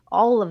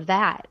 All of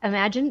that.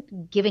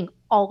 Imagine giving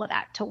all of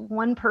that to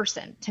one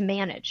person to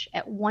manage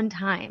at one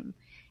time,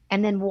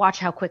 and then watch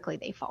how quickly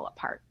they fall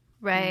apart.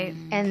 Right.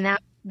 And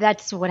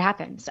that's what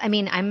happens. I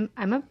mean, I'm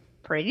a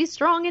pretty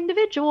strong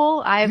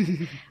individual. I've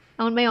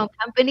owned my own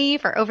company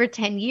for over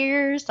 10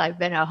 years. I've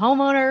been a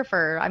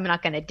homeowner I'm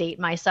not going to date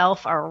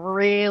myself, a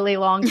really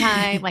long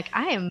time. Like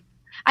I'm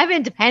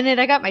independent.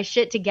 I got my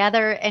shit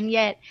together. And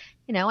yet,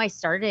 I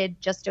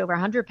started just over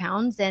 100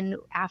 pounds. And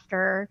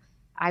after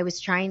I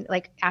was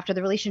after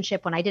the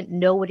relationship, when I didn't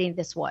know what any of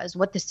this was,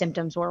 what the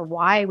symptoms were,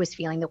 why I was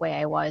feeling the way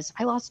I was,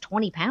 I lost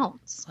 20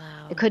 pounds.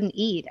 Wow. I couldn't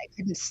eat. I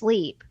couldn't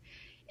sleep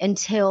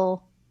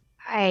until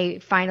I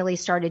finally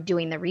started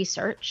doing the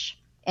research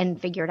and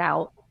figured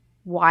out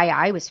why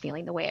I was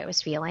feeling the way I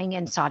was feeling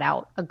and sought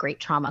out a great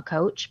trauma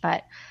coach.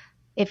 But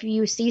if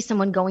you see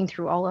someone going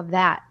through all of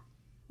that,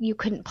 you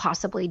couldn't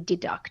possibly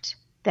deduct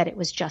that it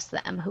was just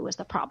them who was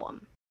the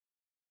problem.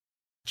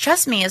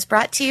 Trust Me is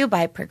brought to you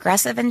by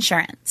Progressive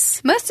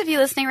Insurance. Most of you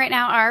listening right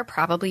now are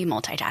probably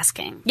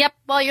multitasking. Yep,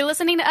 while you're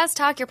listening to us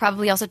talk, you're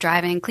probably also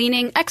driving,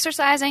 cleaning,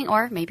 exercising,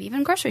 or maybe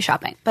even grocery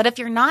shopping. But if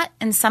you're not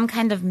in some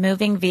kind of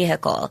moving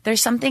vehicle,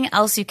 there's something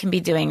else you can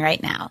be doing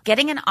right now.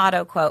 Getting an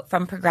auto quote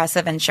from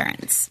Progressive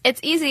Insurance. It's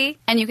easy,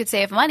 and you could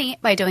save money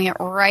by doing it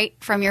right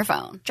from your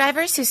phone.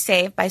 Drivers who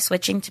save by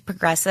switching to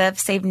Progressive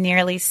save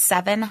nearly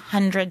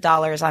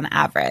 $700 on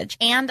average,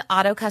 and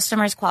auto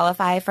customers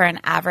qualify for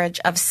an average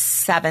of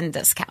 7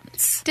 discounts.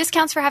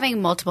 Discounts for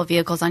having multiple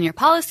vehicles on your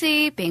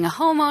policy, being a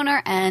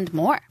homeowner, and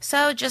more.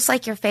 So just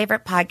like your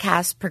favorite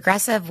podcast,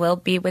 Progressive will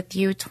be with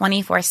you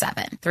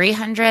 24/7,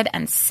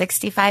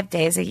 365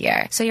 days a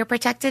year. So you're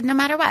protected no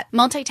matter what.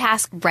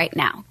 Multitask right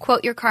now.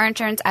 Quote your car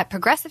insurance at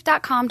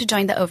Progressive.com to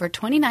join the over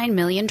 29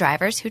 million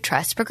drivers who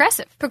trust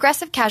Progressive.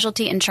 Progressive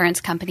Casualty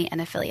Insurance Company and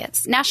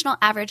Affiliates. National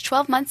average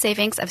 12-month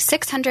savings of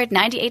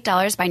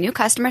 $698 by new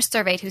customers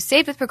surveyed who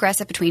saved with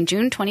Progressive between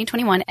June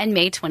 2021 and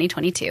May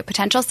 2022.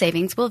 Potential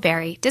savings will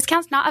vary.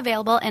 Discounts not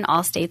available in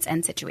all states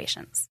and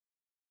situations.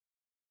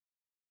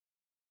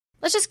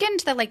 Let's just get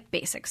into the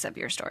basics of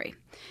your story.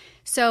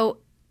 So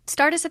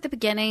start us at the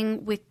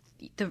beginning with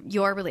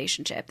your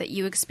relationship that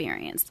you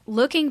experienced.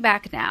 Looking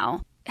back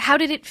now, how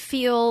did it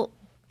feel,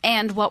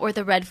 and what were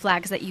the red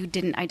flags that you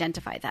didn't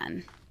identify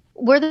then?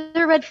 Were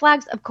there red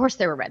flags? Of course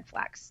there were red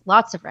flags.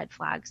 Lots of red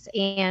flags.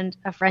 And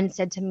a friend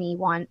said to me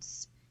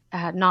once,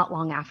 not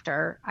long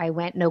after, I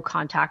went no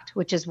contact,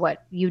 which is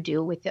what you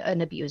do with an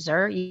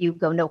abuser. You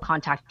go no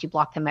contact, you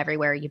block them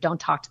everywhere, you don't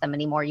talk to them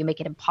anymore, you make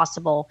it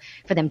impossible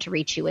for them to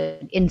reach you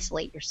and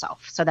insulate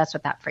yourself. So that's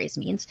what that phrase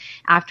means.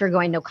 After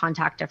going no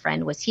contact, a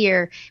friend was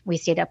here, we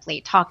stayed up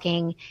late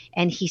talking,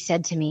 and he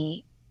said to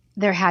me,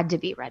 there had to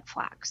be red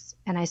flags.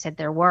 And I said,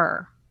 there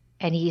were.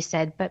 And he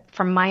said, but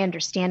from my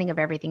understanding of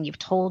everything you've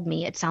told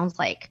me, it sounds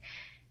like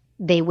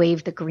they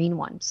waved the green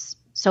ones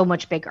so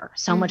much bigger,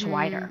 so much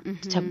wider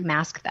to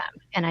mask them.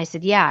 And I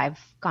said, yeah, I've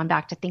gone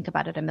back to think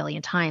about it a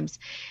million times.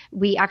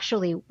 We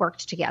actually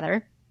worked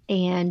together,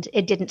 and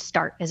it didn't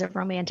start as a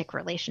romantic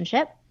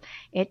relationship.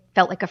 It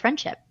felt like a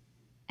friendship.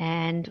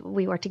 And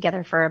we were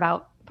together for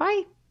about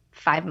probably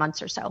 5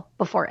 months or so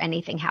before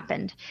anything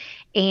happened.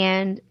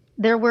 And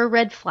there were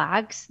red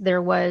flags.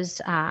 There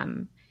was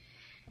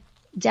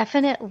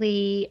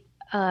definitely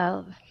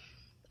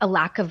a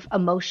lack of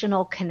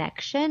emotional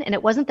connection. And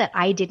it wasn't that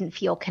I didn't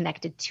feel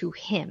connected to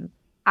him.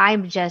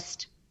 I'm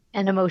just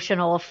an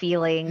emotional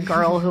feeling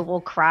girl who will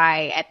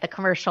cry at the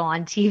commercial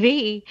on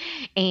TV.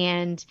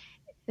 And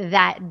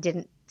that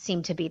didn't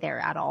seem to be there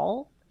at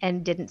all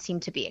and didn't seem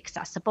to be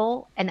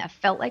accessible. And that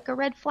felt like a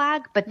red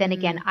flag. But then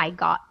again, I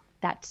got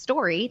that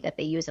story that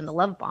they use in the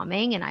love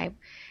bombing, and I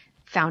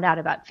found out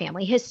about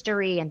family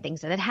history and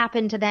things that had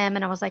happened to them.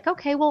 And I was like,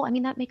 okay, well, I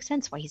mean, that makes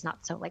sense why he's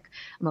not so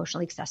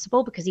emotionally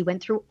accessible, because he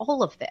went through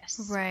all of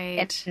this.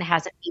 Right. And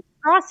hasn't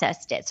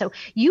processed it. So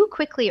you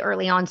quickly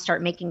early on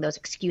start making those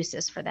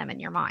excuses for them in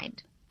your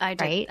mind. I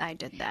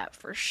did that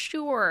for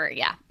sure.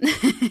 Yeah.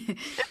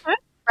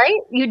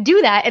 Right? You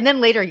do that. And then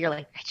later you're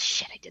like,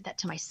 shit, I did that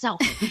to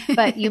myself.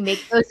 But you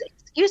make those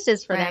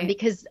excuses for them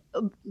because,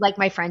 like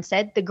my friend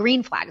said, the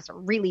green flags are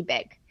really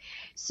big.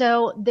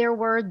 So there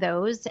were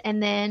those.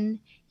 And then,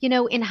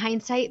 in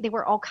hindsight, there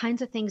were all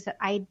kinds of things that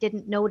I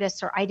didn't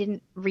notice or I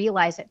didn't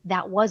realize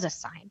that was a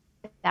sign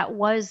that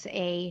was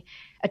a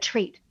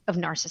trait of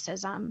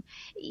narcissism.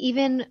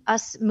 Even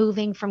us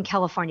moving from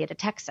California to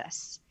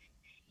Texas,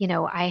 you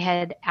know, I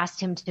had asked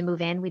him to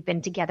move in. We'd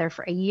been together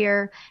for a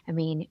year. I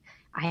mean,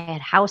 I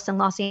had a house in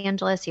Los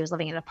Angeles. He was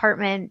living in an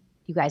apartment.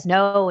 You guys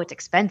know it's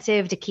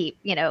expensive to keep,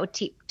 you know,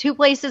 two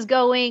places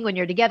going when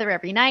you're together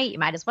every night. You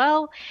might as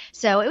well.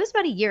 So it was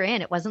about a year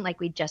in. It wasn't like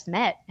we'd just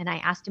met. And I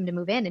asked him to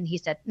move in and he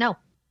said, no.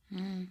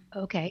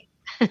 Okay.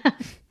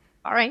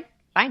 All right,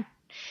 fine.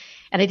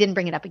 And I didn't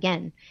bring it up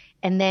again.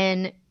 And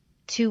then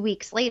 2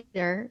 weeks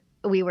later,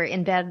 we were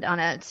in bed on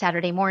a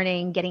Saturday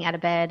morning, getting out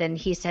of bed. And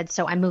he said,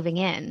 so I'm moving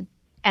in.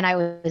 And I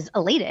was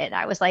elated.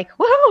 I was like,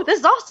 whoa, this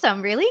is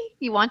awesome. Really?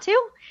 You want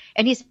to?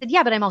 And he said,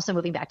 yeah, but I'm also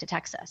moving back to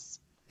Texas.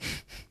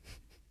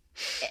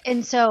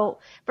 And so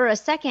for a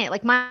second,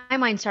 like my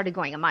mind started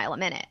going a mile a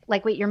minute.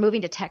 Like, wait, you're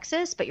moving to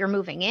Texas, but you're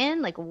moving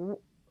in? Like,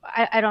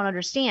 I don't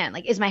understand.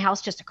 Like, is my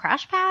house just a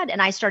crash pad?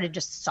 And I started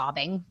just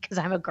sobbing because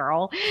I'm a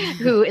girl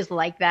who is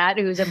like that,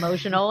 who's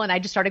emotional. And I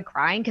just started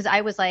crying because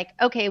I was like,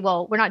 okay,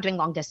 well, we're not doing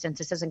long distance.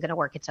 This isn't going to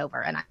work. It's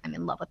over. And I'm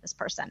in love with this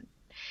person.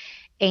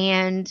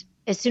 And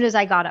as soon as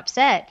I got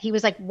upset, he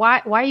was like,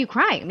 why are you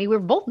crying? I mean, we were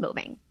both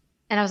moving.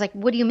 And I was like,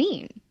 what do you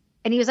mean?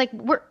 And he was like,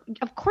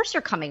 of course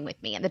you're coming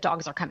with me and the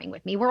dogs are coming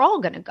with me. We're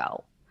all going to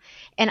go.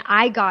 And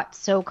I got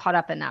so caught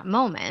up in that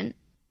moment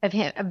of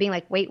being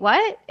like, wait,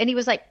 what? And he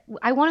was like,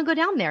 I want to go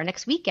down there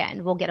next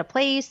weekend. We'll get a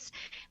place,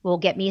 we'll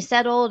get me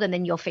settled, and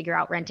then you'll figure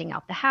out renting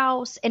out the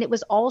house. And it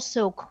was all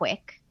so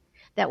quick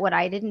that what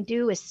I didn't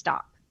do is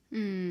stop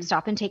and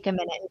take a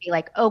minute and be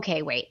like,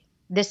 okay, wait,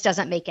 this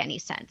doesn't make any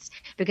sense.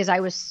 Because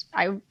I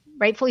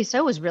rightfully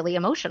so was really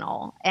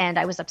emotional and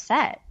I was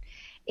upset.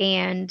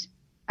 And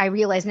I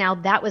realize now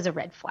that was a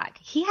red flag.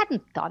 He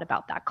hadn't thought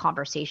about that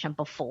conversation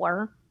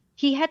before.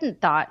 He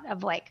hadn't thought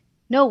of like,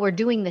 no, we're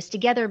doing this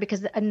together,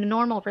 because a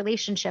normal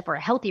relationship or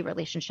a healthy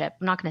relationship,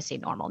 I'm not going to say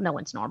normal, no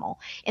one's normal.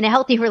 In a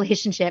healthy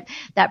relationship,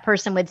 that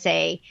person would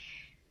say,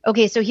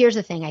 okay, so here's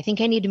the thing. I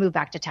think I need to move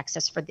back to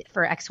Texas for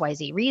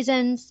XYZ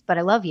reasons, but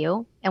I love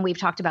you. And we've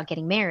talked about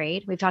getting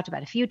married. We've talked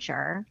about a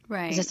future.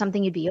 Right. Is this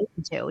something you'd be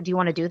open to? Do you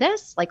want to do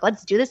this? Like,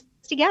 let's do this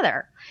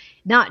together.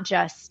 Not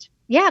just,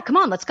 yeah, come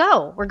on, let's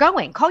go. We're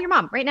going. Call your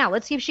mom right now.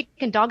 Let's see if she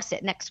can dog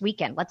sit next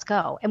weekend. Let's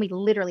go. And we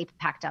literally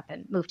packed up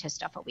and moved his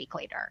stuff a week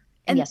later.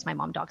 And yes, my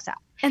mom dog sat.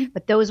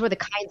 But those were the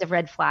kinds of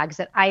red flags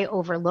that I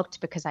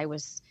overlooked because I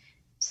was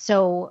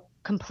so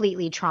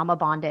completely trauma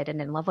bonded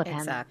and in love with him.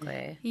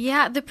 Exactly.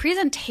 Yeah, the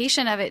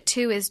presentation of it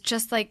too is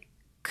just like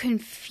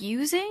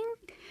confusing.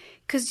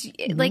 Because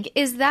like,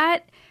 is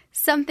that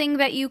something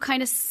that you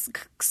kind of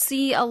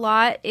see a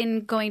lot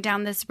in going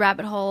down this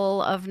rabbit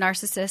hole of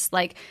narcissists?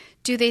 Like,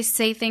 do they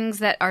say things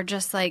that are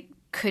just like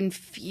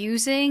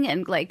confusing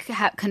and like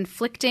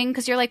conflicting?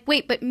 Because you're like,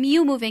 wait, but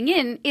you moving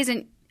in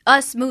isn't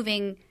us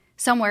moving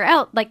somewhere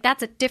else. Like,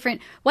 that's a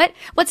different,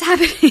 what's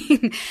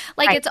happening?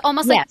 Like, right. It's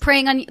almost like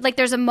preying on, like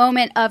there's a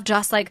moment of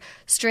just like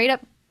straight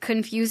up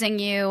confusing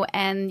you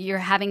and you're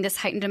having this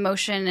heightened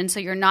emotion. And so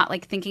you're not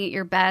like thinking at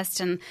your best.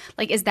 And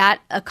like, is that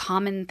a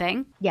common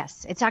thing?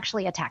 Yes, it's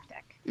actually a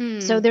tactic.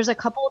 So there's a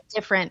couple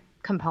different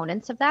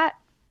components of that.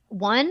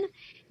 One,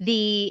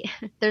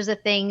 there's a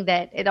thing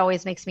that it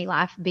always makes me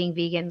laugh being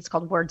vegan. It's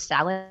called word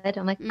salad.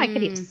 I'm like, I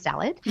could eat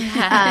salad.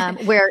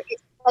 Where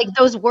it's like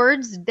those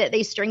words that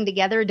they string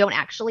together don't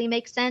actually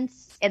make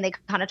sense. And they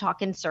kind of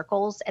talk in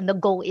circles. And the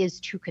goal is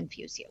to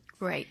confuse you.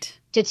 Right.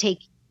 To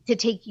take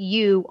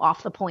you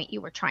off the point you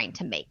were trying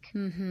to make.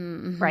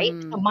 Right.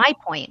 So my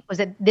point was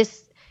that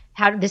this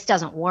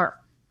doesn't work.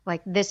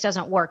 Like, this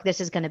doesn't work.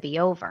 This is going to be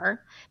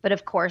over. But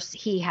of course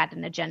he had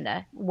an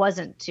agenda,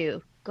 wasn't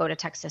to go to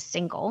Texas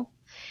single,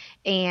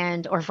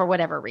 or for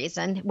whatever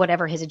reason,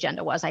 whatever his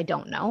agenda was, I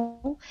don't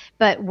know.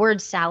 But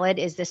word salad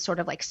is this sort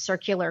of like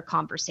circular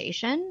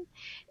conversation.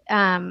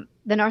 The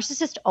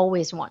narcissist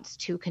always wants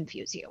to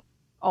confuse you,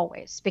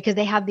 always, because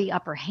they have the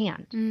upper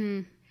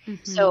hand.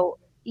 So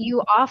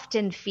you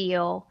often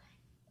feel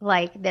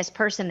like this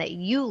person that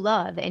you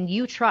love and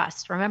you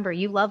trust, remember,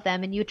 you love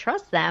them and you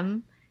trust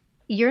them.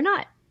 You're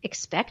not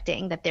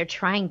expecting that they're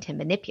trying to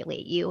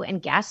manipulate you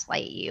and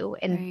gaslight you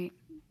and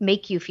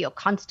make you feel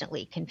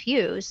constantly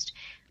confused.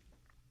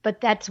 But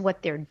that's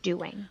what they're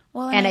doing.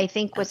 Well, and I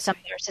think with some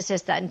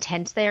narcissists, that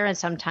intent's there, and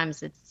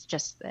sometimes it's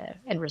just the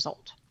end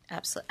result.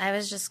 Absolutely. I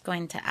was just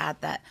going to add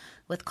that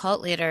with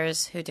cult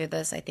leaders who do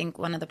this, I think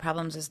one of the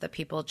problems is that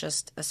people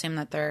just assume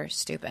that they're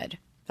stupid,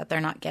 that they're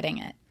not getting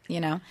it, you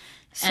know?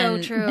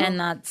 So true. And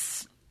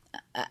that's,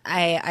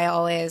 I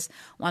always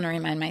want to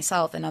remind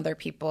myself and other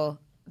people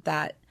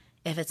that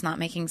if it's not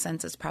making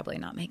sense, it's probably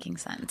not making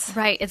sense.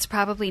 Right. It's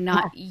probably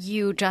not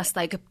you just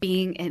like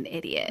being an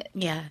idiot.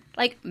 Yeah.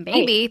 Like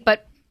maybe,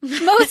 but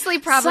mostly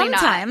probably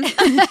sometimes.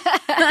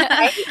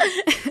 not.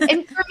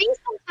 And for me,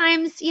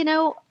 sometimes, you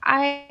know,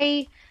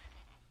 I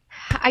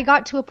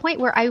got to a point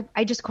where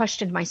I just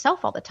questioned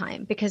myself all the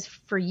time, because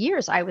for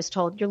years I was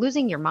told, you're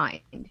losing your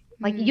mind.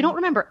 Like, you don't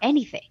remember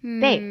anything.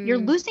 Babe, you're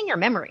losing your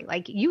memory.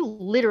 Like, you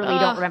literally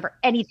don't remember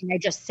anything I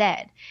just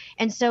said.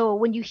 And so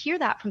when you hear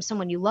that from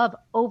someone you love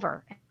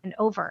over and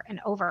over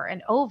and over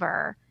and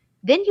over,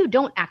 then you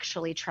don't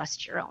actually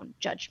trust your own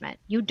judgment.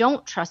 You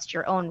don't trust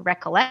your own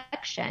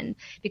recollection,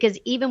 because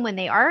even when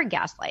they are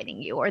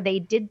gaslighting you, or they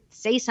did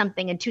say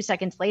something and 2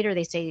 seconds later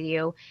they say to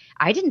you,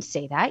 I didn't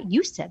say that,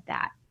 you said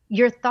that.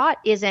 Your thought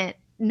isn't,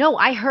 no,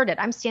 I heard it,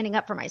 I'm standing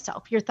up for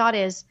myself. Your thought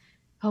is,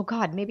 oh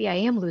God, maybe I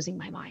am losing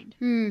my mind.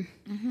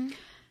 Mm-hmm.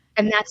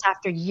 And that's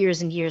after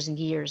years and years and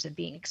years of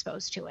being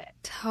exposed to it.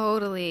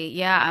 Totally.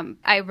 Yeah.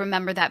 I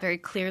remember that very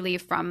clearly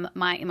from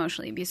my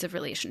emotionally abusive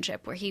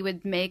relationship, where he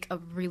would make a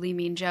really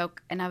mean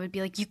joke and I would be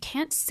like, you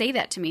can't say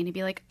that to me. And he'd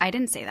be like, I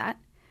didn't say that.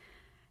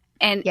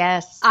 And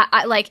yes,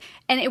 I like,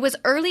 and it was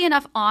early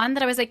enough on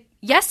that I was like,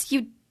 yes,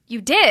 you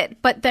did.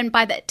 But then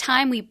by the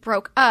time we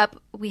broke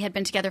up, we had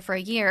been together for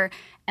a year,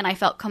 and I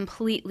felt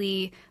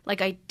completely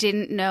like I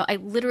didn't know. I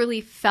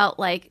literally felt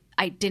like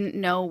I didn't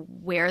know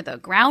where the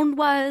ground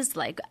was,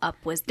 like up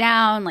was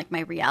down, like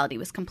my reality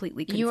was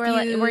completely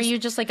confused. Were you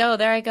just like, oh,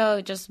 there I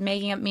go, just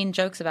making up mean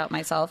jokes about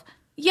myself?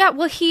 Yeah,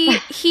 well,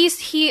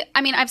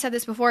 I mean, I've said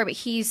this before, but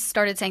he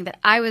started saying that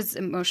I was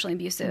emotionally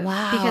abusive.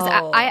 Wow.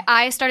 Because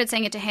I started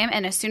saying it to him,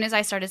 and as soon as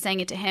I started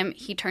saying it to him,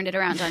 he turned it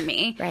around on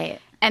me.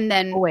 Right. And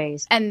then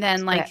always. And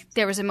then like Correct.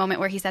 there was a moment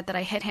where he said that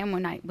I hit him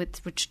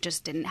which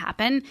just didn't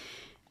happen.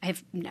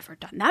 I've never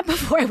done that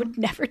before. I would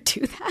never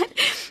do that.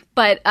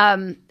 But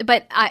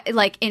I,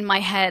 like, in my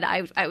head,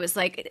 I was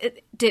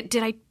like, did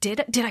I do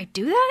that? Did I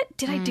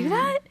do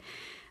that?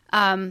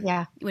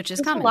 Yeah. Which is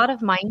There's common. a lot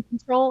of mind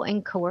control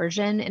and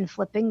coercion, and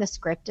flipping the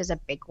script is a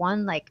big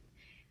one. Like,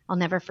 I'll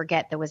never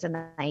forget, there was a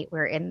night we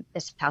were in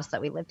this house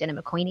that we lived in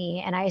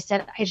McQueenie, and I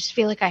said, I just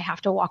feel like I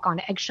have to walk on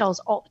eggshells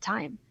all the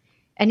time.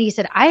 And he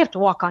said, I have to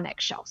walk on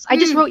eggshells. I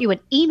just wrote you an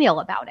email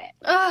about it.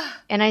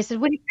 And I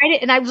said,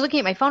 and I was looking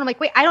at my phone. I'm like,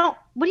 wait,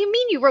 what do you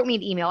mean you wrote me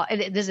an email?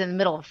 And this is in the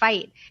middle of a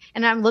fight.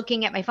 And I'm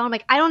looking at my phone. I'm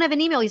like, I don't have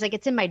an email. He's like,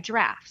 it's in my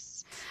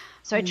drafts.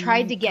 So I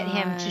tried to get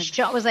him to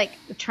show. I was like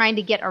trying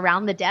to get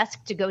around the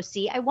desk to go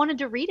see. I wanted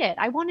to read it.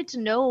 I wanted to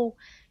know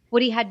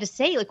what he had to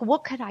say. Like,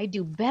 what could I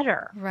do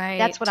better? Right.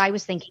 That's what I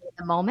was thinking at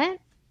the moment.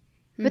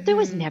 But there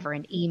was never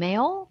an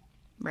email.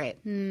 Right.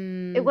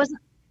 It wasn't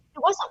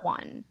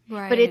one.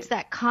 Right. But it's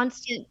that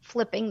constant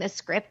flipping the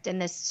script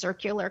and this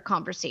circular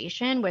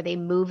conversation where they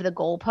move the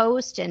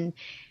goalpost and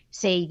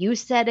say you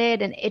said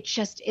it, and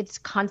it's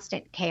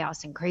constant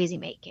chaos and crazy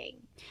making.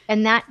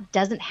 And that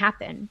doesn't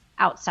happen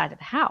outside of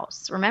the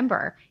house.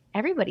 Remember,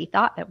 everybody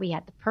thought that we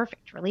had the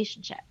perfect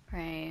relationship.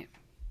 Right.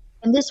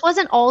 And this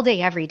wasn't all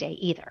day every day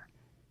either.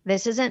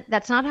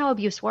 That's not how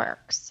abuse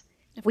works.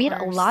 We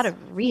had a lot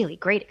of really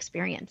great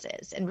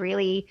experiences and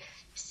really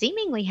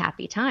seemingly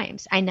happy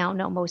times. I now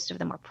know most of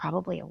them were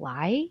probably a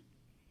lie,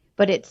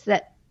 but it's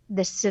that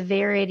the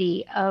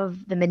severity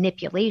of the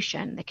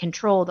manipulation, the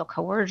control, the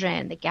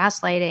coercion, the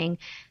gaslighting,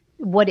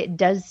 what it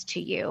does to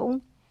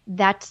you,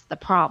 that's the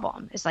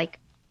problem. It's like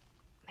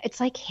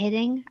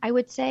hitting, I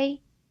would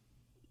say.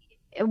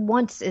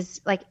 Once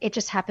is like, it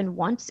just happened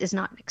once is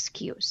not an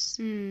excuse.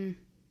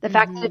 The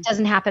fact that it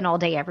doesn't happen all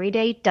day, every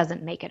day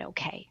doesn't make it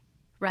okay.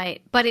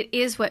 Right. But it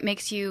is what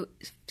makes you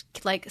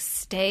like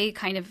stay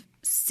kind of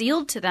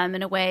sealed to them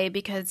in a way,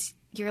 because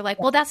you're like,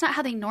 well, that's not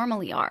how they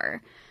normally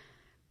are.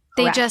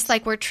 They Correct. just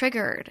like were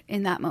triggered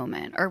in that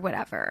moment or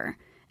whatever.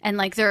 And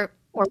like they're,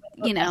 Or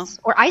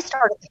I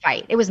started the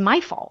fight. It was my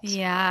fault.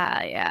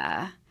 Yeah.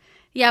 Yeah.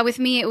 Yeah. With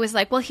me, it was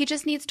like, well, he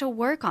just needs to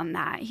work on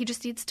that. He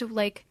just needs to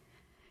like,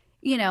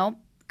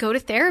 go to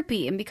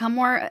therapy and become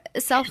more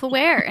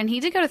self-aware. And he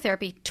did go to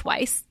therapy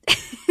twice.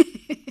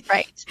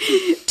 Right.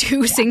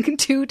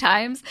 two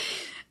times,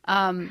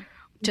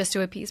 just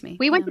to appease me.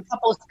 We went to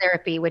couples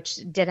therapy, which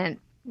didn't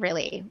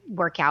really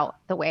work out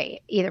the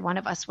way either one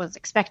of us was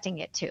expecting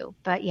it to.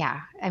 But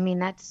yeah, I mean,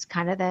 that's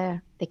kind of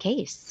the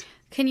case.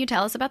 Can you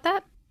tell us about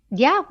that?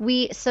 Yeah,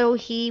 he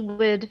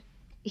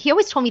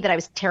always told me that I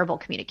was terrible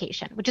at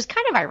communication, which is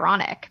kind of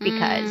ironic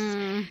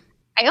because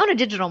I own a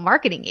digital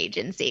marketing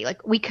agency.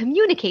 Like, we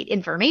communicate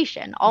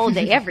information all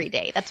day, every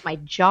day. That's my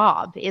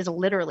job, is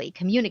literally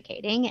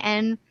communicating.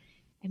 And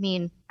I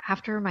mean,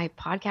 after my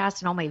podcast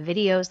and all my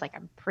videos, like,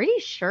 I'm pretty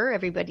sure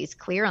everybody's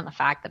clear on the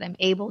fact that I'm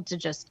able to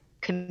just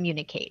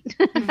communicate.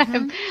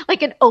 I'm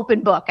like an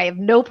open book. I have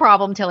no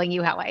problem telling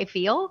you how I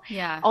feel.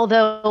 Yeah.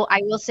 Although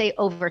I will say,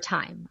 over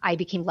time, I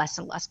became less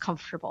and less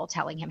comfortable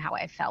telling him how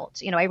I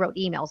felt. I wrote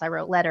emails, I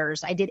wrote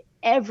letters, I did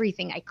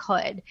everything I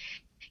could.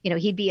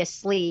 He'd be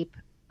asleep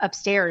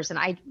upstairs and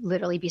I'd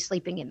literally be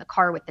sleeping in the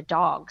car with the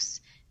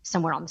dogs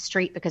somewhere on the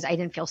street because I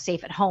didn't feel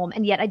safe at home.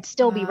 And yet I'd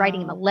still be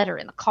writing him a letter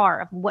in the car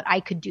of what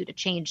I could do to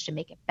change to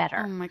make it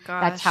better. Oh my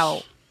gosh. That's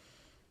how,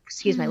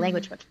 excuse my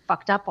language, but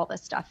fucked up all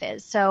this stuff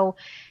is. So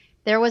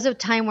there was a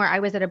time where I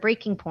was at a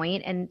breaking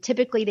point, and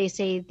typically they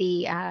say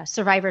the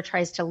survivor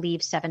tries to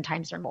leave 7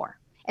 times or more.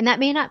 And that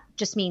may not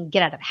just mean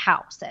get out of the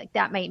house.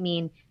 That might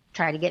mean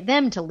try to get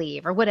them to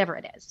leave or whatever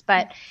it is.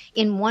 But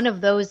in one of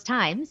those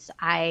times,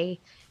 I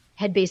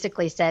had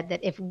basically said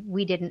that if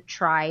we didn't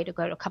try to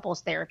go to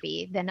couples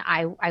therapy, then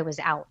I was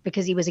out,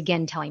 because he was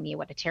again telling me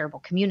what a terrible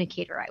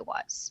communicator I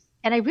was.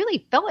 And I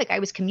really felt like I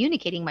was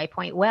communicating my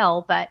point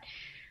well, but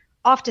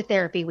off to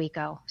therapy we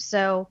go.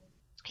 So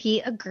he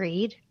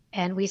agreed.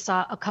 and we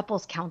saw a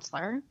couples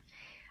counselor.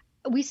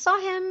 We saw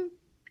him,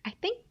 I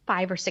think,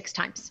 5 or 6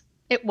 times.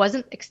 It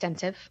wasn't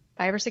extensive,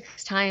 5 or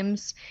 6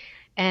 times.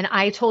 And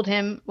I told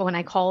him when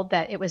I called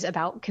that it was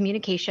about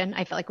communication.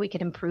 I felt like we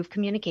could improve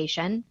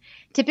communication.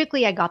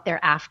 Typically, I got there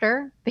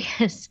after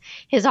because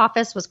his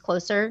office was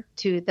closer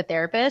to the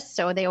therapist.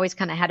 So they always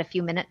kind of had a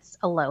few minutes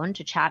alone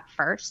to chat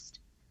first.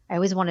 I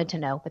always wanted to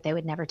know, but they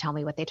would never tell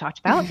me what they talked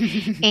about.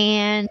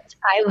 And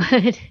I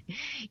would,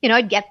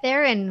 I'd get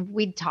there and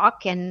we'd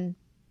talk and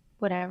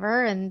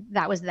whatever. And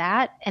that was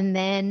that. And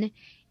then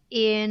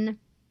in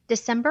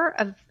December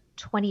of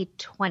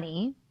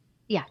 2020,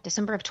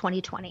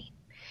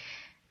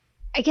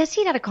 I guess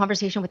he'd had a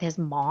conversation with his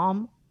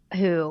mom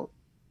who,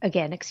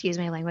 again, excuse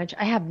my language,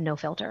 I have no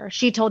filter.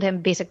 She told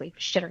him basically,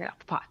 shit her get off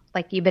the pot.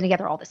 Like, you've been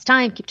together all this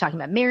time, keep talking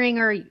about marrying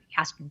her. You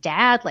asked your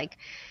dad, like,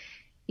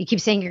 you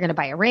keep saying you're going to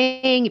buy a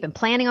ring. You've been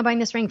planning on buying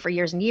this ring for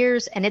years and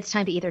years. And it's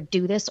time to either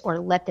do this or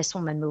let this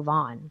woman move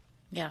on.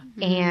 Yeah.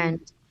 And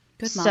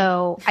good mom.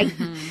 So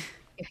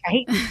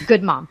right?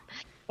 Good mom.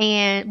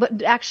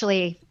 But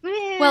actually,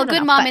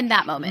 good mom in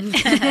that moment. In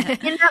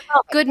that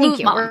moment. Good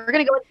move, mom. We're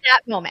going to go with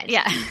that moment.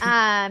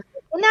 Yeah.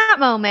 In that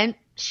moment,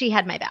 she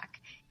had my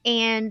back.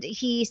 And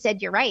he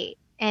said, you're right.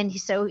 And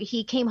so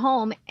he came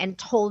home and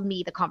told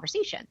me the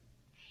conversation.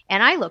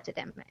 And I looked at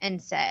him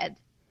and said,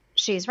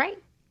 she's right.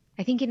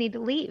 I think you need to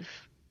leave.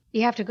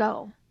 You have to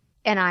go.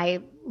 And I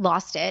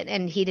lost it.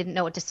 And he didn't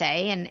know what to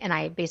say. And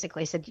I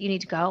basically said, you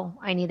need to go.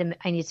 I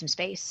need some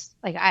space.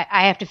 Like,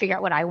 I have to figure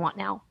out what I want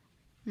now.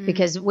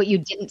 Because what you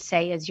didn't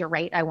say is, you're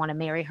right. I want to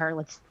marry her.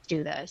 Let's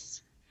do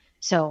this.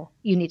 So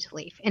you need to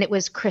leave. And it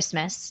was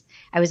Christmas.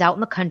 I was out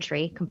in the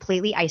country,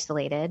 completely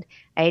isolated.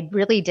 I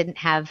really didn't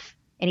have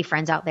any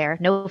friends out there,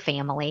 no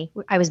family.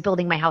 I was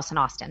building my house in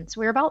Austin.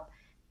 So we were about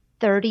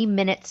 30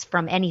 minutes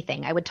from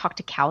anything. I would talk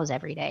to cows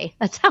every day.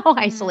 That's how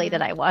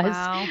isolated I was.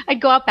 Wow.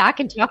 I'd go out back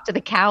and talk to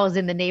the cows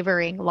in the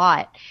neighboring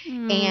lot.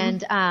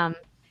 And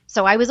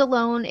so I was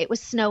alone. It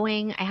was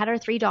snowing. I had our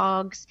 3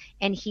 dogs,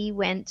 and he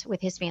went with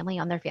his family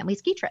on their family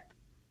ski trip.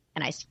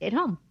 And I stayed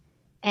home.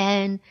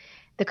 And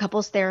the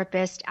couples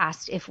therapist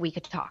asked if we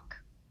could talk.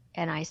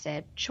 And I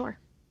said, sure.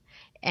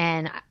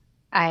 And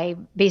I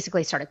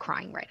basically started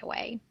crying right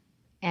away.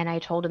 And I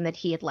told him that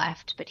he had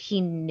left, but he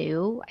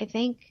knew, I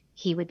think,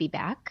 he would be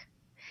back.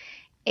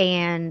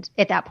 And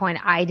at that point,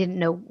 I didn't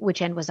know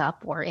which end was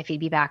up, or if he'd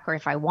be back, or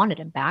if I wanted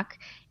him back.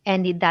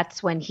 And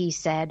that's when he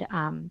said,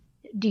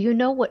 do you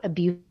know what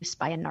abuse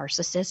by a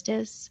narcissist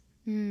is?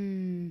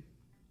 And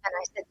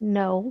I said,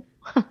 no.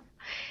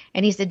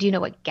 And he said, do you know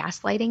what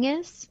gaslighting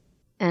is?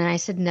 And I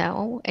said,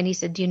 no. And he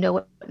said, do you know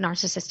what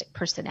narcissistic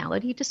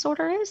personality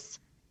disorder is?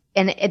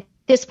 And at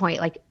this point,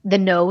 like, the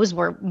no's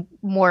were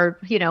more,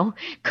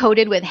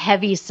 coated with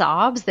heavy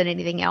sobs than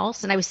anything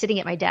else. And I was sitting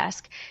at my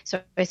desk.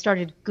 So I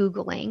started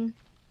Googling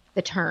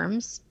the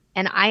terms,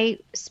 and I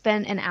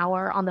spent an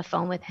hour on the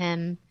phone with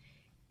him.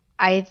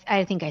 I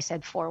think I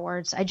said 4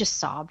 words. I just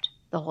sobbed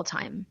the whole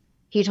time.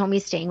 He told me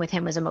staying with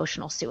him was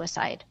emotional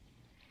suicide.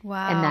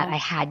 Wow. And that I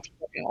had to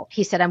get out.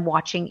 He said,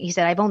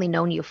 I've only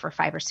known you for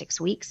 5 or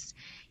 6 weeks,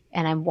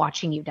 and I'm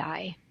watching you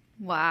die.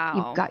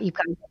 Wow. You've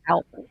got to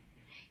help.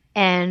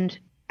 And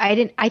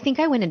I think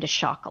I went into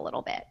shock a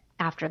little bit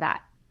after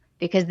that,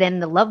 because then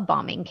the love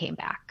bombing came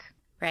back.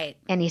 Right.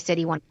 And he said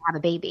he wanted to have a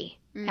baby,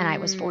 and I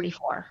was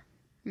 44.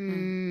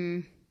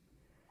 So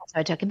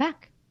I took him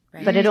back.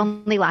 Right. But it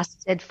only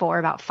lasted for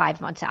about 5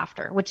 months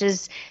after, which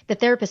is, the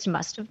therapist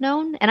must have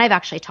known. And I've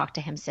actually talked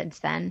to him since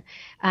then.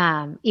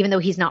 Even though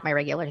he's not my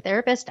regular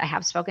therapist, I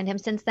have spoken to him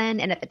since then.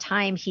 And at the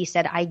time he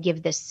said, I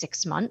give this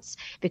 6 months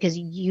because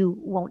you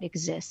won't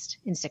exist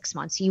in 6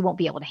 months. You won't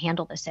be able to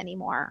handle this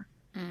anymore.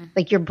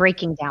 Like, you're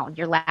breaking down,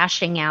 you're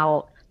lashing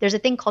out. There's a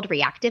thing called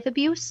reactive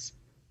abuse.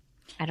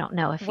 I don't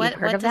know if you've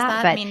heard of that. What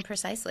does that mean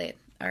precisely?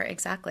 Or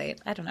exactly?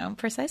 I don't know.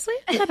 Precisely?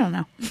 I don't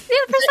know. Yeah,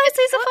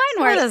 precisely is a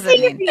fine word. What does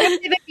it mean?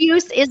 Reactive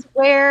abuse is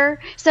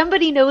where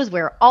somebody knows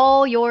where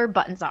all your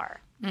buttons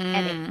are,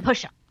 and they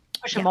push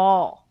them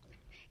all.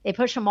 They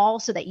push them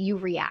all so that you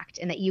react,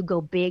 and that you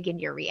go big in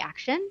your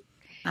reaction,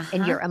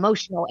 and you're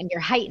emotional and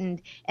you're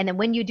heightened. And then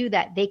when you do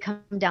that, they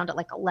come down to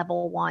like a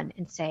level 1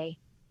 and say,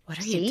 what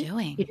are you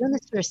doing? You're doing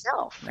this to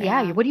yourself. Right.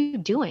 Yeah. What are you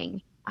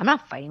doing? I'm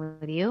not fighting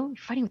with you. You're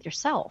fighting with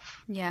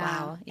yourself. Yeah.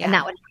 Wow. Yeah. And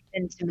that would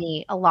happen to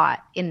me a lot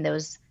in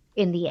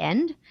the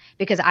end,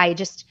 because I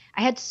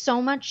had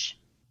so much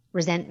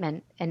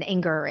resentment and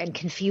anger and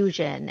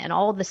confusion and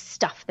all the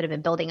stuff that had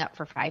been building up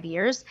for 5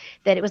 years,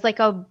 that it was like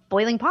a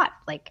boiling pot.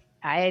 Like,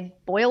 I'd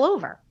boil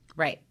over.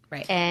 Right.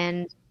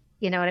 And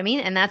you know what I mean?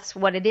 And that's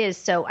what it is.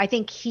 So I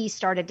think he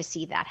started to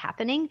see that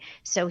happening.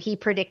 So he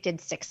predicted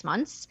 6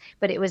 months,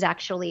 but it was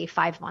actually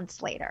 5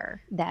 months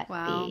later that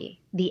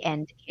the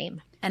end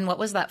came. And what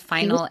was that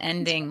final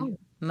ending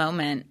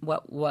moment?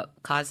 What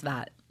caused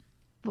that?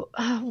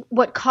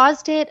 What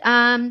caused it?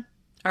 Or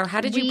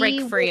how did you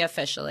break free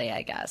officially,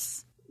 I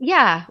guess?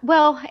 Yeah.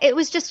 Well, it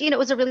was just, it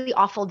was a really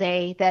awful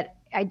day that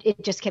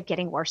it just kept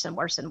getting worse and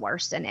worse and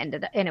worse, and and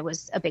it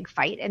was a big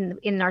fight. And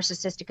in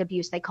narcissistic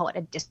abuse, they call it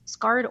a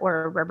discard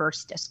or a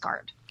reverse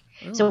discard.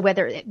 Ooh. So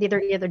whether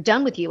they're either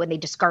done with you and they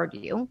discard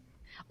you,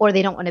 or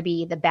they don't want to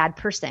be the bad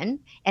person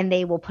and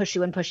they will push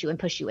you and push you and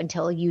push you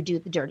until you do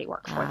the dirty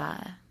work for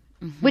them,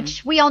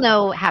 which we all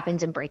know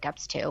happens in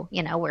breakups too,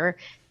 you know, where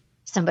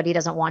somebody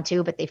doesn't want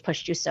to, but they've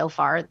pushed you so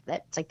far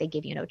that it's like they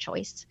give you no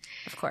choice.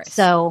 Of course.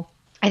 So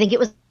I think it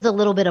was a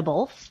little bit of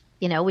both.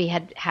 You know, we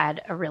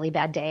had a really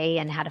bad day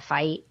and had a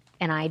fight,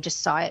 and I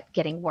just saw it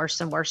getting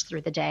worse and worse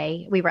through the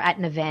day. We were at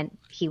an event.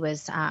 He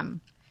was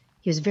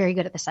very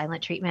good at the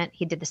silent treatment.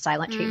 He did the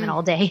silent treatment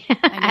all day.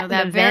 I know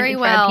that very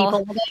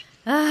well.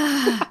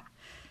 Oh,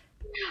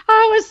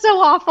 it was so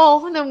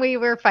awful. And then we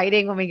were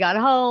fighting when we got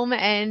home,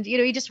 and, you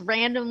know, he just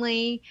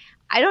randomly,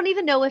 I don't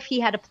even know if he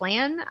had a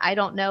plan. I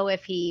don't know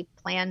if he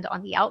planned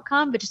on the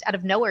outcome, but just out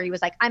of nowhere, he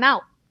was like, I'm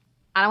out.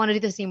 I don't want to do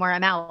this anymore.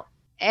 I'm out.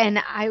 And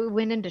I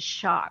went into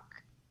shock.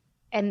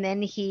 And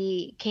then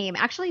he came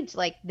actually to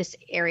like this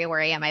area where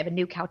I am. I have a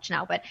new couch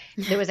now, but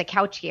there was a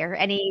couch here,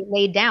 and he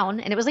laid down,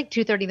 and it was like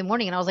 2:30 in the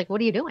morning. And I was like,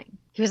 what are you doing?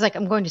 He was like,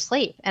 I'm going to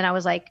sleep. And I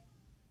was like,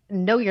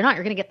 no, you're not.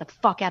 You're going to get the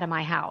fuck out of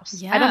my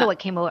house. Yeah. I don't know what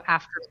came over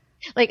after.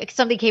 Like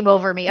somebody came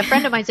over me. A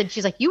friend of mine said,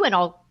 she's like, you went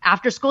all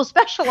after school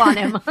special on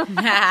him. And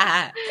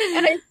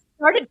I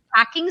started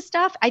packing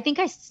stuff. I think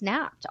I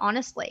snapped,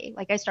 honestly.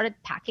 Like I started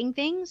packing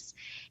things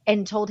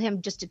and told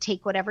him just to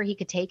take whatever he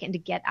could take and to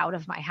get out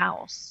of my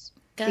house.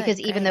 Because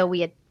even though we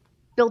had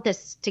built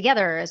this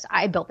together, as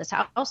I built this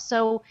house,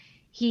 so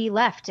he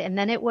left. And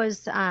then it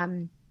was 8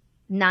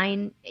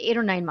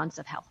 or 9 months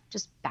of hell,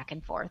 just back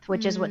and forth,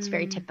 which is what's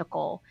very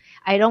typical.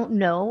 I don't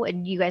know,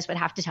 and you guys would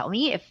have to tell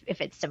me if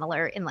it's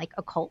similar in like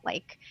a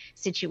cult-like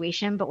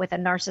situation, but with a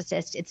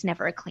narcissist, it's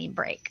never a clean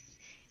break.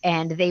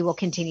 And they will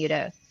continue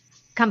to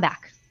come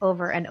back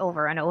over and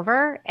over and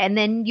over. And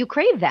then you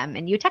crave them,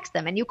 and you text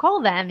them, and you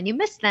call them, and you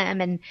miss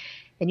them. And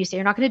then you say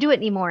you're not going to do it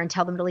anymore and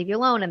tell them to leave you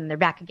alone, and then they're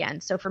back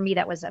again. So for me,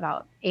 that was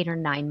about 8 or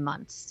 9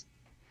 months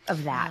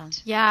of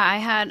that. Yeah, I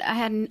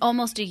had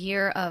almost a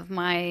year of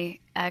my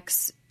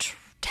ex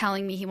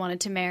telling me he wanted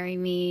to marry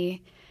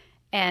me,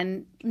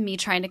 and me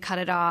trying to cut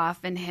it off,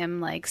 and him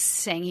like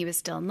saying he was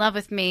still in love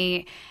with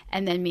me.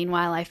 And then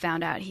meanwhile, I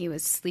found out he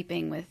was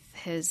sleeping with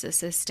his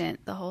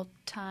assistant the whole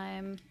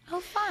time. Oh,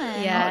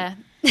 fun. Yeah.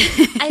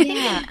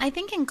 I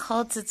think in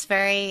cults it's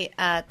very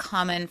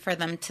common for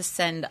them to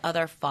send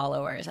other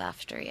followers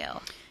after you.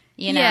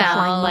 You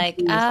know, like,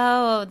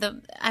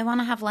 I want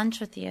to have lunch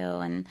with you,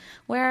 and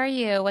where are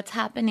you? What's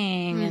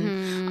happening?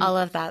 And all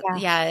of that.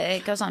 Yeah,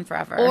 it goes on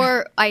forever.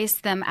 Or ice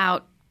them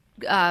out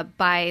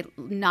by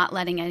not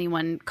letting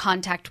anyone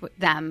contact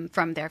them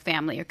from their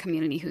family or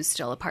community who's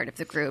still a part of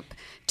the group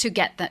to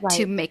get them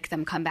to make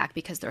them come back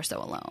because they're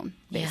so alone,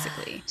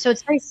 basically. Yeah. So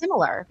it's very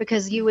similar,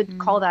 because you would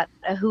call that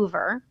a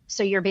Hoover.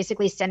 So you're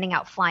basically sending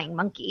out flying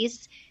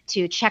monkeys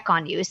to check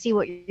on you, see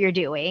what you're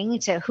doing,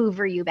 to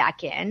Hoover you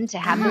back in, to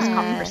have those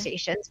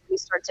conversations if you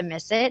start to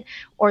miss it.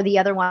 Or the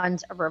other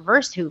one's a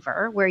reverse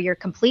Hoover, where you're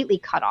completely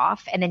cut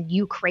off and then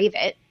you crave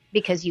it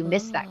because you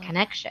miss that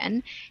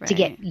connection to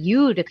get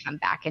you to come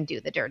back and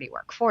do the dirty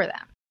work for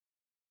them.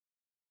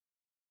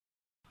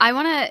 I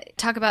want to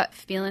talk about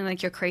feeling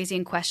like you're crazy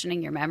and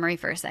questioning your memory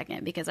for a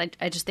second, because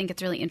I just think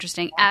it's really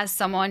interesting. As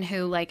someone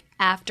who, like,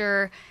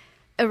 after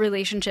a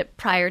relationship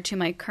prior to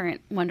my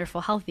current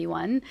wonderful healthy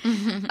one,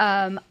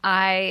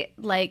 I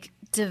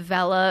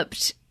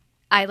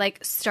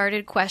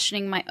started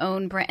questioning my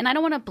own brain. And I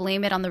don't want to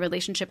blame it on the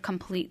relationship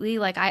completely.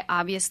 Like, I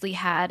obviously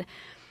had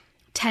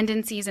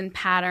tendencies and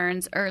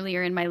patterns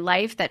earlier in my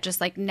life that just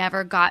like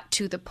never got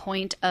to the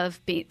point of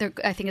being,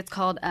 I think it's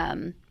called,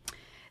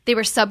 they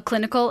were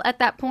subclinical at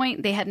that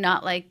point. They had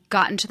not like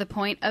gotten to the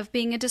point of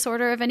being a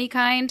disorder of any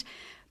kind.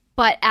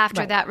 But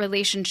after that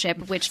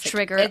relationship, which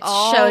triggered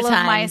all of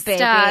my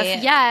stuff,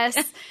 yes.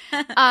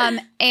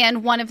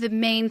 And one of the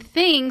main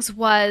things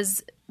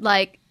was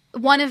like,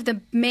 one of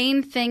the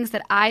main things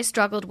that I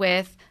struggled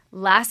with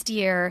last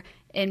year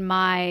in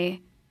my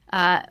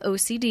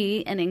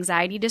OCD and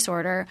anxiety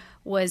disorder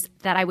was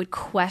that I would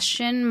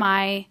question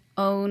my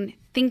own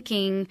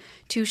thinking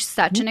to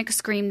such an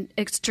extreme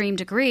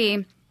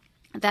degree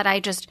that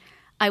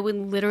I would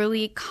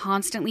literally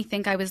constantly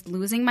think I was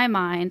losing my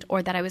mind,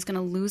 or that I was going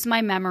to lose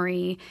my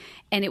memory.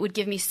 And it would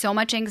give me so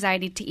much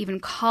anxiety to even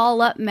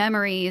call up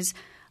memories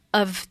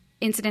of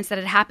incidents that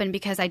had happened,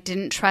 because I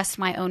didn't trust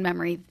my own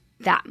memory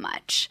that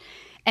much.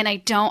 And I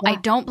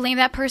don't blame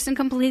that person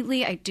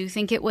completely. I do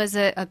think it was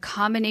a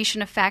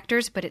combination of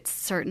factors, but it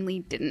certainly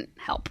didn't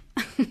help.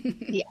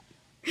 Yeah.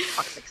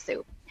 Toxic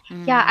soup.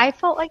 Yeah, I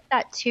felt like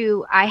that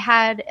too. I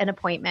had an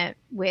appointment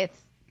with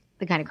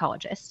the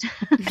gynecologist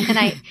and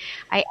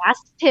I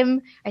asked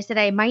him, I said,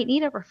 I might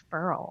need a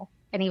referral.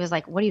 And he was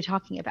like, what are you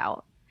talking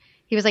about?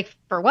 He was like,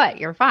 for what?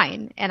 You're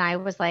fine. And I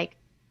was like,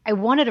 I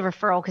wanted a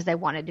referral because I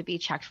wanted to be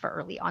checked for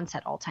early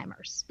onset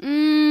Alzheimer's.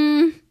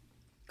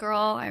 Girl,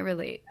 I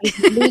relate. I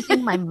was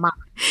losing my mind.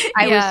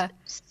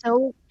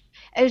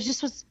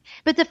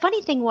 But the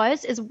funny thing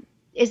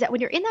is that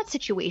when you're in that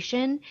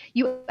situation,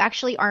 you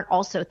actually aren't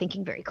also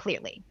thinking very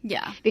clearly.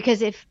 Yeah.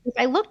 Because if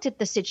I looked at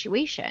the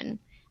situation,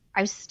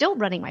 I was still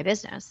running my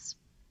business.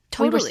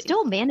 We were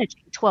still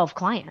managing 12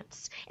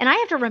 clients. And I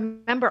have to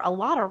remember a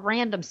lot of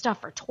random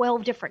stuff for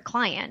 12 different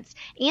clients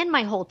and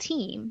my whole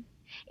team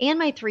and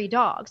my 3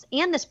 dogs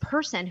and this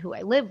person who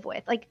I live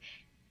with. Like,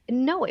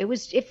 no, it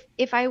was,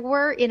 if I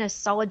were in a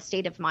solid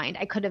state of mind,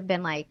 I could have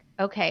been like,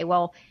 okay,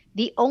 well,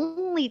 the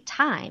only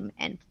time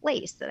and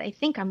place that I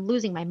think I'm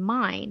losing my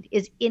mind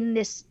is in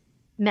this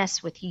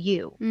mess with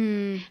you.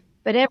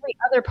 But every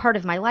other part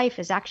of my life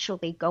is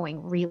actually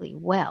going really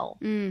well.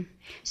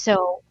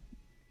 So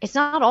it's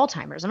not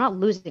Alzheimer's. I'm not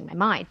losing my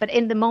mind. But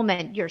in the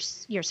moment, you're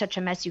such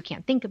a mess, you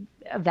can't think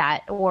of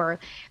that or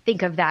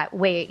think of that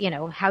way, you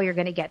know, how you're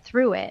going to get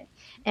through it.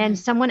 And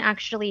someone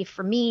actually,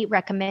 for me,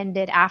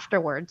 recommended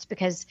afterwards,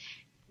 because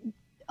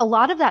a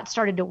lot of that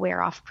started to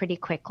wear off pretty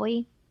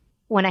quickly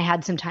when I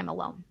had some time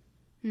alone.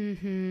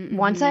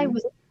 Once I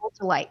was able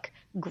to like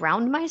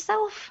ground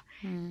myself,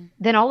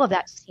 then all of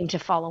that seemed to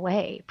fall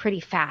away pretty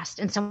fast.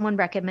 And someone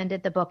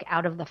recommended the book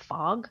Out of the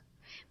Fog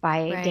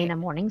by Dana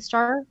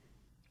Morningstar.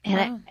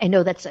 And I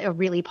know that's a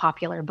really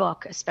popular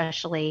book,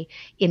 especially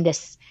in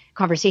this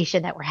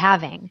conversation that we're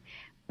having.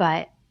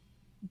 But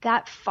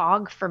that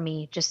fog for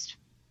me just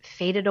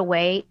faded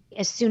away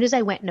as soon as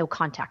I went no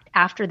contact.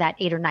 After that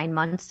 8 or 9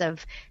 months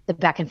of the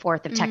back and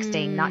forth of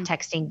texting, not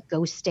texting,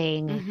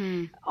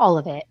 ghosting, all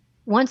of it.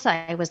 Once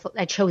I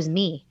chose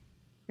me.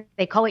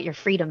 They call it your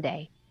freedom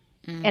day.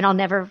 And I'll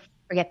never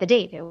forget the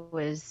date. It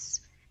was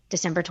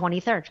December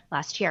 23rd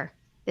last year.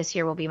 This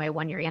year will be my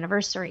 1-year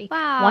anniversary.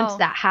 Wow. Once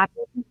that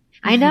happened,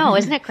 I know,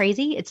 isn't it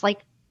crazy? It's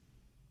like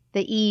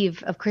the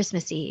eve of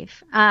Christmas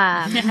Eve.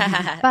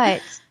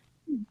 But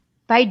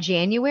by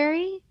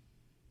January,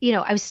 you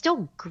know, I was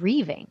still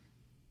grieving,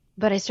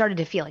 but I started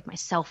to feel like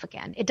myself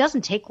again. It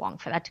doesn't take long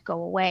for that to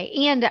go away.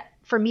 And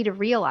for me to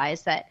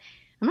realize that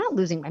I'm not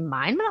losing my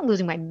mind. I'm not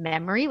losing my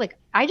memory. Like,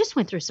 I just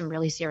went through some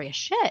really serious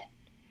shit.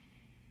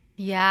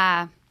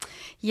 Yeah.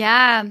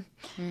 I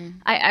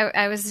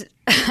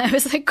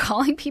was like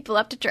calling people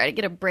up to try to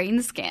get a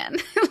brain scan.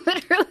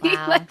 Literally,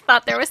 like,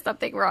 thought there was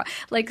something wrong,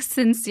 like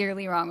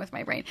sincerely wrong with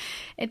my brain.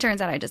 It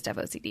turns out I just have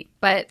OCD.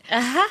 But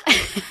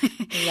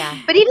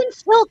But even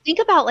still, think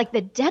about like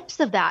the depths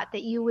of that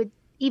you would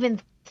even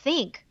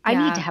think I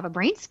need to have a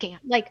brain scan.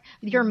 Like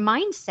your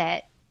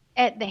mindset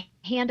at the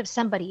hand of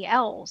somebody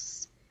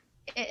else.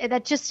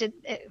 That just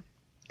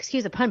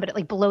excuse the pun, but it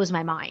like blows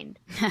my mind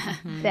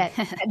that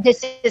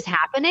this is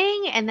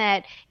happening and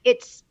that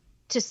it's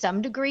to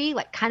some degree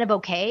like kind of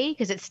okay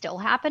because it's still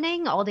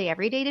happening all day,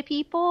 every day to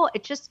people.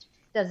 It just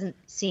doesn't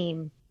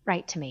seem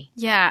right to me.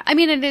 Yeah. I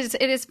mean, it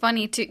is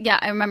funny to,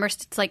 I remember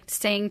like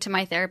saying to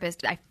my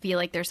therapist, I feel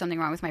like there's something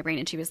wrong with my brain.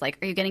 And she was like,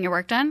 are you getting your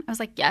work done? I was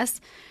like,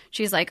 yes.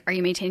 She's like, are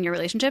you maintaining your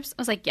relationships?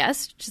 I was like,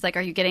 yes. She's like,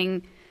 are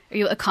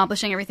you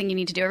accomplishing everything you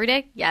need to do every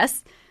day?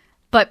 Yes.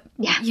 But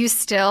you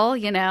still,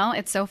 you know,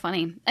 it's so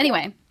funny.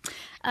 Anyway,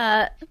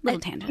 little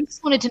tangent. I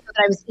just wanted to know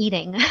that I was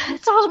eating.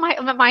 That's all my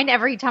mind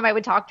every time I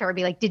would talk to her. I'd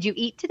be like, did you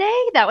eat today?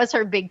 That was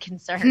her big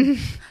concern.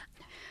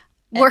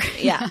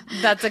 Yeah,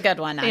 that's a good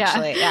one,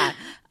 actually. Yeah.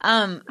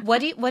 What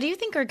do you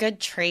think are good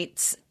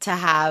traits to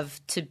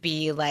have to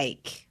be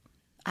like,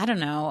 I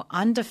don't know,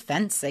 on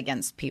defense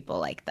against people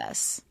like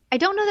this? I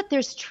don't know that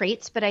there's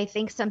traits, but I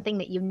think something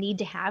that you need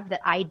to have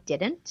that I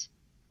didn't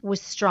was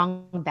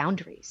strong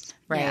boundaries.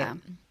 Right. Yeah.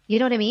 You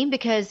know what I mean?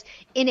 Because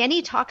in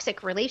any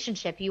toxic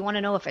relationship, you want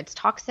to know if it's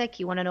toxic.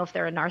 You want to know if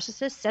they're a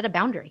narcissist. Set a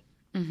boundary.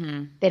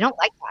 They don't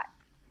like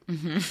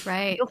that.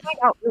 Right. You'll find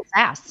out real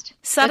fast.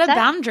 Set a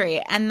boundary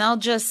and they'll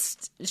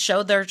just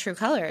show their true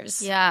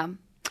colors. Yeah.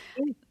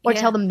 Or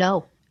tell them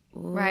no.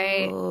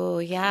 Right. Oh,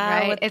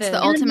 yeah. Right. It's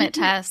the ultimate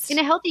test. In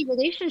a healthy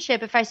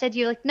relationship, if I said to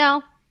you, like,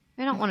 no,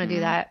 I don't want to do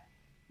that.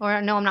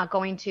 Or no, I'm not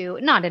going to.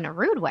 Not in a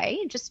rude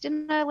way. Just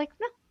in a, like,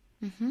 no.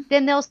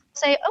 Then they'll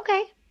say,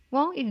 okay,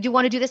 well, do you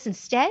want to do this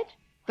instead?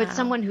 But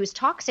someone who's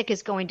toxic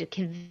is going to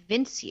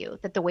convince you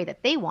that the way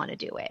that they want to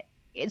do it,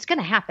 it's going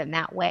to happen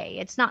that way.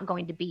 It's not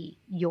going to be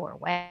your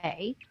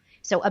way.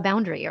 So a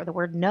boundary, or the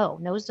word no.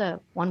 No's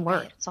one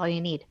word. It's all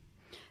you need.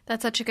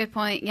 That's such a good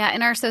point. Yeah.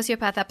 In our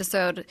sociopath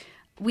episode,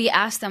 we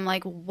asked them,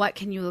 like, what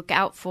can you look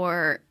out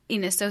for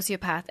in a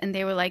sociopath? And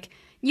they were like,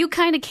 you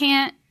kind of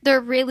can't. They're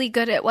really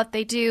good at what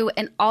they do.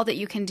 And all that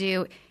you can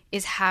do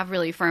is have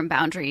really firm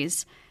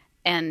boundaries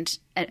and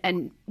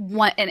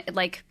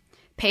like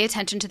pay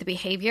attention to the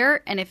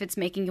behavior. And if it's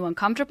making you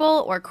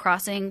uncomfortable or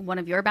crossing one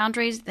of your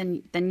boundaries,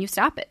 then you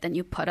stop it. Then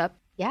you put up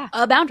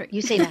a boundary.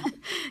 You say that.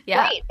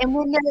 Right. And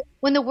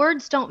when the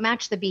words don't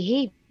match the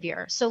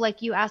behavior. So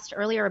like you asked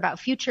earlier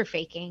about future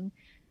faking.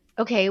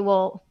 Okay,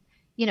 well,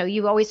 you know,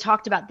 you always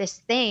talked about this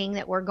thing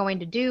that we're going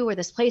to do or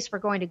this place we're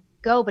going to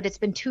go, but it's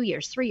been 2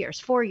 years, 3 years,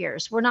 4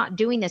 years. We're not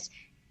doing this.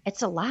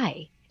 It's a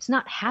lie. It's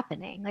not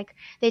happening. Like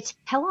they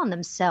tell on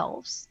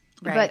themselves.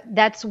 Right. But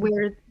that's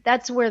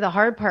where the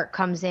hard part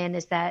comes in,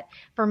 is that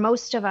for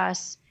most of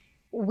us,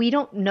 we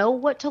don't know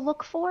what to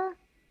look for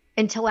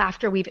until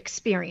after we've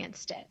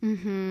experienced it.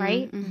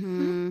 Right.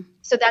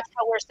 So that's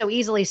how we're so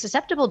easily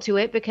susceptible to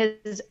it,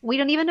 because we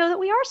don't even know that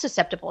we are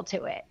susceptible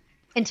to it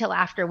until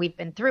after we've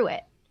been through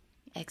it.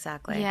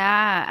 Exactly.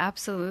 Yeah,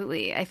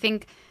 absolutely. I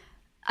think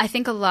I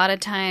think a lot of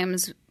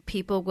times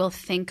people will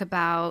think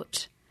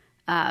about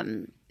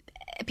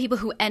people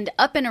who end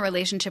up in a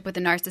relationship with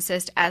a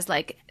narcissist as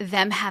like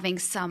them having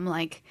some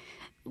like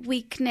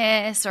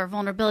weakness or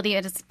vulnerability.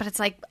 But it's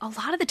like a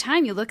lot of the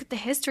time you look at the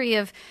history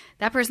of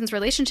that person's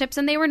relationships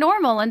and they were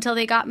normal until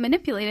they got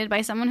manipulated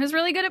by someone who's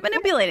really good at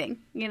manipulating,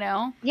 you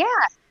know? Yeah.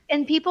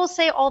 And people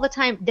say all the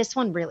time, this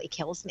one really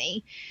kills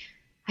me.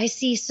 I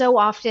see so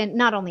often,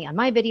 not only on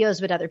my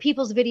videos, but other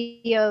people's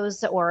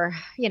videos or,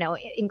 you know,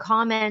 in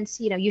comments,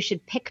 you know, you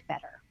should pick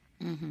better.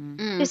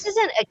 Mm-hmm. This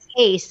isn't a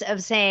case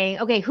of saying,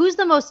 okay, who's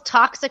the most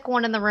toxic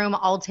one in the room?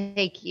 I'll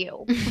take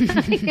you. You know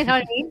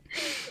what I mean?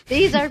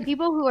 These are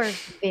people who are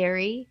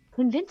very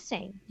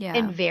convincing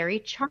and very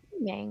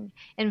charming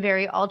and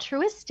very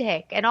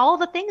altruistic and all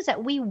the things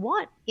that we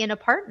want in a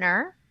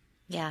partner.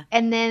 Yeah.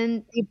 And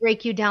then they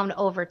break you down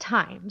over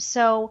time.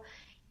 So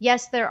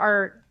yes, there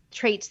are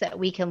traits that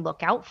we can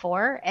look out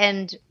for.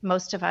 And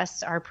most of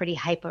us are pretty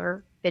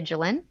hyper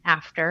vigilant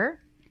after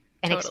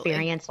an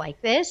experience like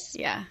this.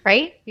 Yeah.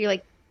 Right. You're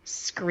like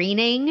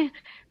screening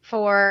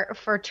for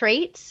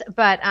traits.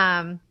 But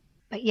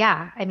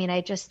yeah, I mean,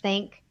 I just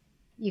think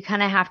you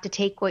kind of have to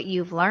take what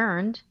you've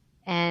learned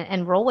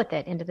and roll with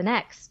it into the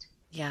next.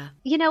 Yeah.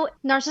 You know,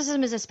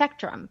 narcissism is a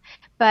spectrum,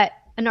 but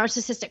a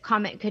narcissistic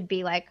comment could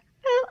be like,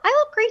 oh, I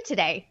look great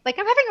today. Like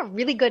I'm having a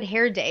really good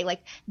hair day.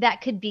 Like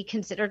that could be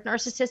considered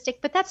narcissistic,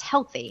 but that's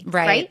healthy.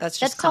 Right. That's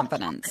just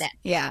confidence.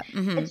 Yeah.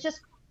 Mm-hmm. It's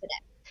just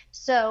confidence.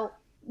 So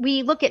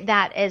we look at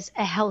that as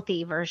a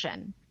healthy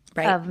version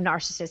of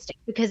narcissistic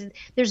because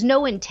there's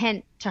no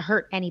intent to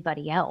hurt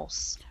anybody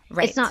else.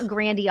 Right. It's not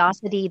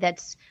grandiosity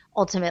that's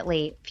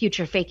ultimately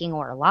future faking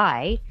or a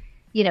lie.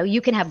 You know,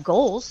 you can have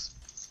goals.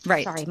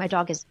 Right. Sorry, my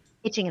dog is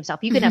itching himself.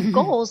 You can have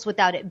goals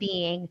without it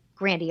being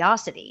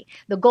grandiosity.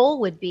 The goal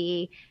would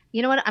be,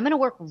 you know what, I'm going to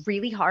work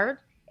really hard.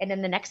 And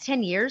in the next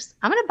 10 years,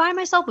 I'm going to buy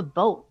myself a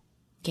boat.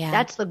 Yeah.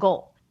 That's the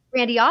goal.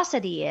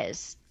 Grandiosity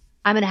is,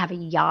 I'm going to have a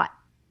yacht.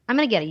 I'm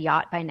going to get a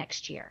yacht by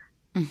next year.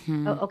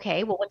 Mm-hmm. Oh,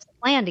 okay. Well, what's the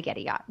plan to get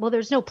a yacht? Well,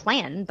 there's no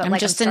plan, but I'm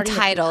just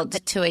entitled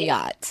to a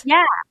yacht.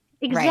 Yeah,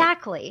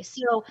 exactly. Right.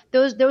 So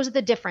those are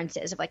the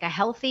differences of like a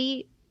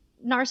healthy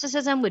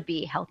narcissism would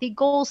be healthy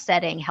goal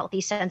setting, healthy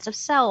sense of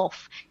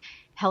self,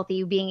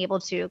 healthy being able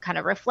to kind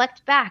of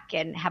reflect back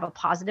and have a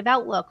positive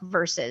outlook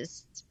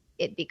versus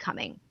it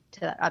becoming to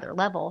that other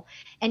level.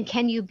 And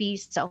can you be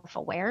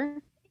self-aware?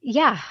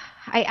 Yeah,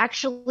 I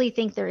actually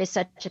think there is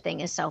such a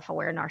thing as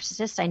self-aware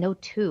narcissists. I know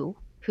two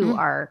who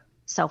are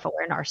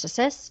self-aware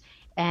narcissists,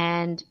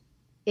 and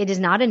it is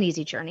not an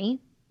easy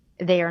journey.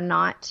 They are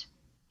not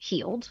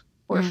healed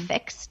or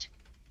fixed.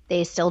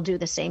 They still do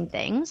the same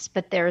things,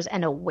 but there's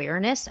an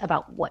awareness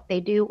about what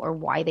they do or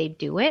why they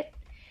do it.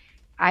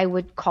 I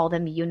would call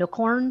them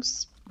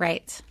unicorns.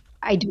 Right.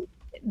 I do,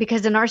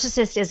 because the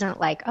narcissist isn't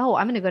like, oh,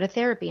 I'm going to go to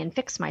therapy and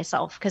fix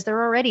myself because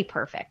they're already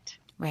perfect.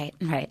 Right.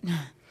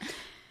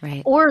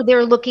 Right. Or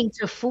they're looking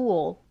to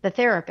fool the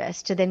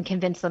therapist to then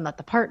convince them that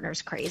the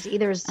partner's crazy.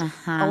 There's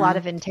a lot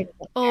of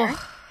entanglement there.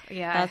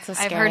 Yeah, that's a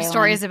scary I've heard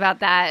stories about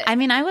that. I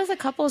mean, I was a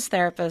couples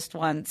therapist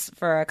once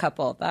for a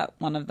couple that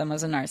one of them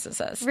was a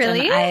narcissist.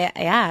 Really?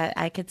 And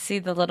I could see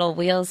the little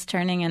wheels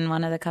turning in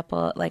one of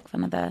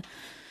the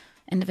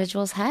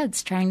individual's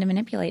heads trying to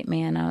manipulate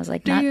me. And I was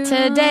like, not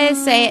today,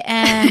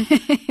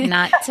 Satan.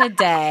 Not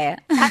today.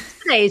 Not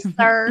today,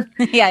 sir.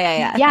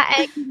 Yeah. Yeah,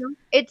 and, you know,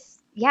 it's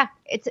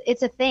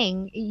a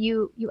thing.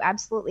 You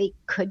absolutely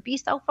could be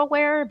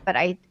self-aware, but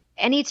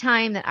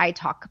anytime that I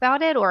talk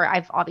about it, or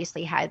I've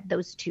obviously had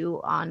those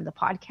two on the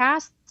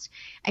podcasts,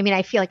 I mean,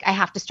 I feel like I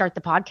have to start the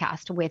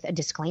podcast with a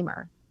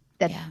disclaimer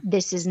that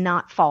this is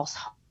not false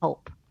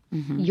hope.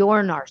 Mm-hmm.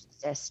 Your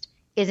narcissist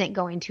isn't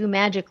going to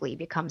magically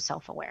become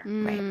self-aware.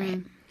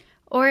 Right.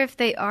 Or if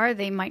they are,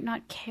 they might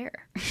not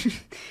care.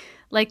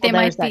 Like they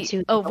might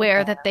be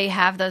aware that they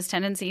have those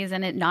tendencies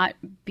and it not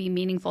be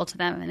meaningful to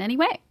them in any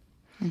way.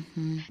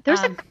 Mm-hmm.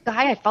 There's a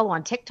guy I follow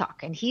on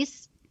TikTok, and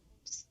he's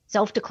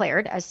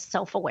self-declared as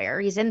self-aware.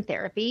 He's in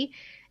therapy,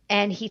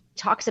 and he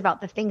talks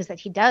about the things that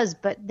he does,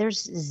 but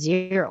there's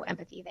zero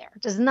empathy there.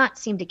 Does not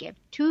seem to give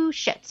two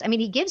shits. I mean,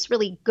 he gives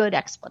really good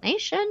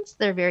explanations.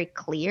 They're very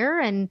clear,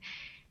 and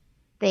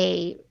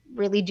they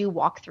really do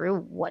walk through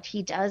what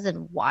he does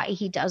and why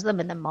he does them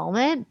in the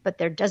moment, but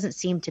there doesn't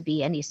seem to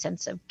be any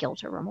sense of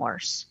guilt or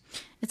remorse.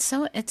 It's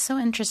so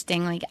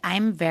interesting. Like,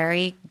 I'm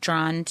very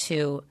drawn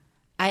to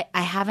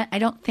I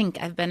don't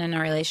think I've been in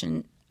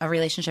a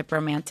relationship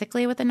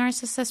romantically with a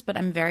narcissist, but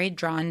I'm very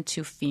drawn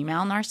to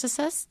female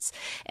narcissists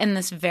in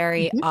this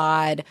very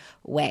odd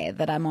way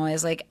that I'm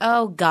always like,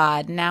 oh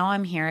God, now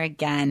I'm here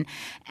again.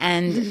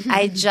 And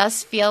I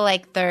just feel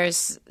like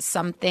there's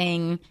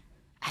something,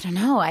 I don't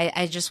know.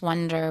 I just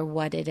wonder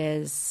what it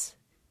is.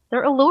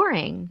 They're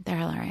alluring.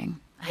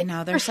 I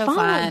know. They're so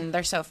fun.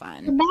 They're so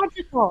fun. They're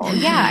magical.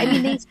 Yeah.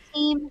 I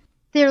mean,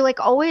 they're like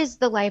always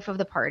the life of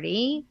the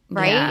party,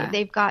 right? Yeah.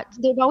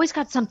 They've always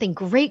got something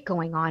great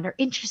going on or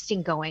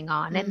interesting going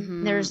on.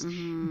 And there's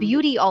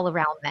beauty all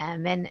around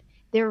them, and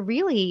they're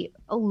really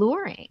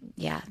alluring.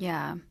 Yeah.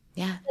 Yeah.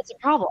 Yeah. That's a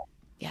problem.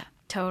 Yeah.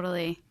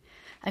 Totally.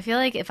 I feel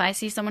like if I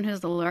see someone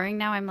who's alluring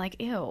now, I'm like,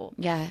 ew.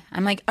 Yeah.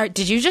 I'm like,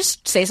 did you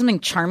just say something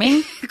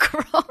charming?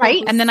 Gross.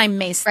 Right? And then I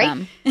mace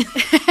them.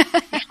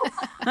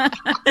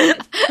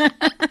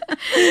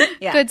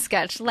 Good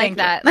sketch. Like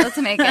that. Let's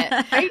make it.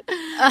 Right?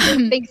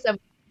 I think so.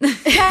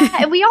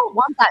 Yeah, and we all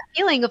want that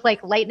feeling of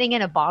like lightning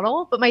in a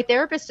bottle. But my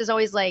therapist is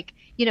always like,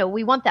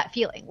 we want that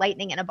feeling,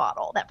 lightning in a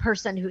bottle, that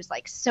person who's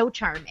like so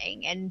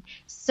charming and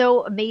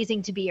so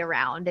amazing to be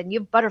around, and you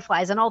have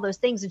butterflies and all those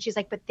things. And she's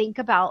like, but think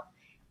about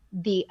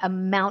the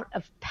amount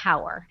of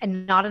power,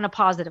 and not in a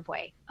positive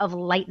way, of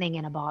lightning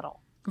in a bottle.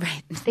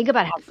 Right. Think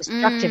about how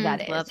destructive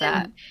that is. Love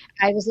that. And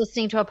I was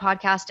listening to a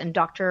podcast, and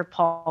Dr.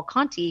 Paul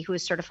Conti, who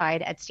is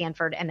certified at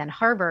Stanford and then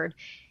Harvard,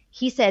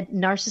 he said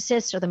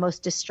narcissists are the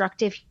most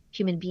destructive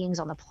human beings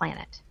on the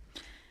planet.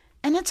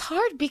 And it's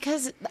hard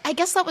because I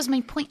guess that was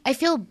my point. I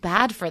feel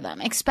bad for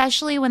them,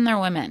 especially when they're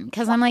women,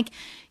 because I'm like,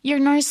 you're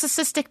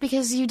narcissistic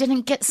because you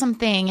didn't get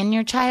something in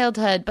your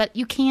childhood, but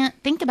you can't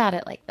think about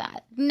it like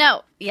that.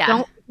 No. Yeah.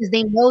 Don't, because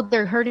they know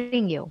they're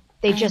hurting you.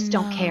 They just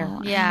don't care.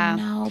 Yeah.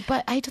 No,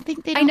 but I don't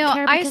think they don't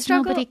care because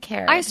nobody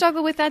cares. I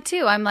struggle with that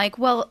too. I'm like,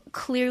 well,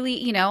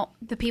 clearly,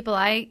 the people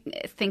I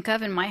think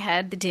of in my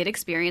head that did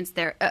experience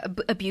their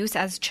abuse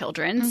as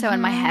children. So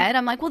in my head,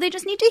 I'm like, well, they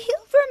just need to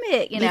heal from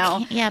it,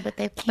 Yeah, but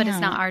they can't. But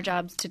it's not our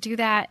jobs to do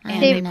that, and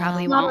They they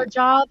probably It's not our won't.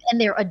 job, and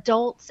they're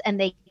adults,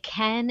 and they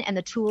can, and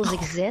the tools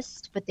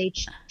exist, but they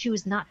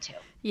choose not to.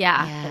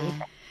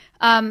 Yeah.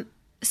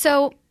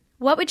 So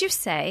what would you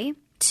say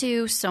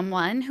to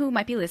someone who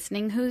might be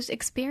listening who's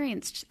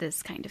experienced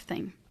this kind of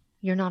thing?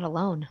 You're not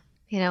alone.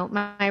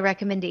 My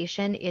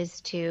recommendation is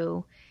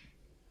to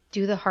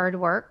do the hard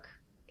work.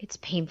 It's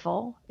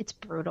painful. It's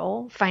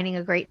brutal. Finding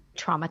a great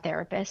trauma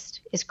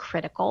therapist is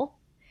critical.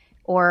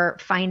 Or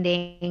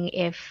finding,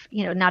 if,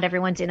 not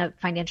everyone's in a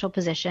financial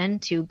position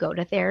to go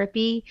to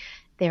therapy,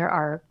 there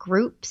are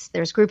groups.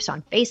 There's groups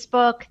on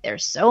Facebook.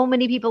 There's so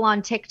many people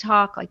on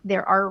TikTok. Like,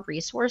 there are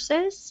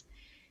resources.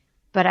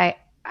 But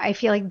I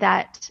feel like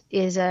that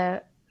is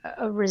a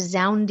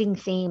resounding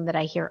theme that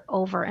I hear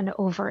over and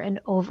over and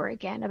over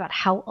again about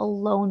how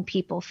alone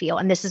people feel.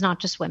 And this is not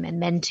just women,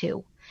 men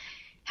too,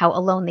 how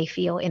alone they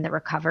feel in the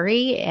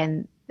recovery.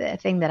 And the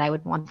thing that I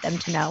would want them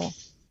to know,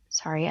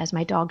 sorry, as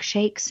my dog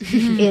shakes,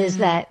 is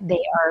that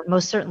they are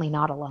most certainly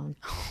not alone.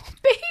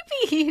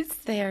 Babies.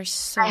 They are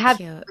so I have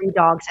cute. 3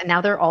 dogs, and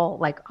now they're all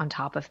like on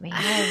top of me.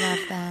 I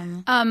love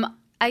them.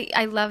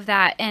 I love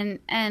that. And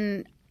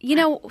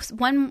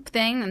one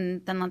thing,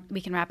 and then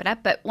we can wrap it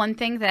up, but one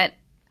thing that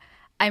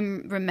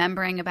I'm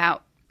remembering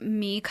about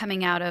me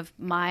coming out of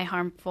my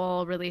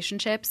harmful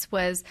relationships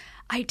was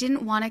I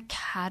didn't want to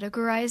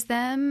categorize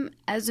them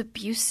as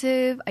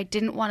abusive. I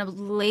didn't want to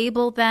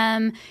label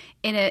them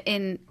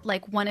in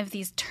like one of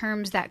these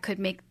terms that could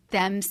make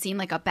them seem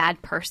like a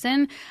bad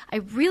person. I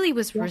really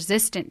was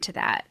resistant to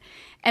that.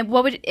 And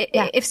what would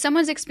if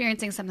someone's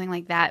experiencing something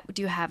like that,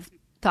 do you have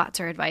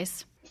thoughts or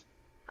advice?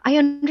 I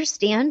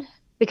understand,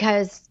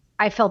 because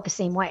I felt the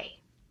same way,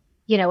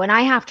 and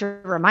I have to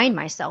remind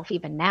myself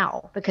even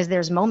now, because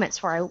there's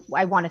moments where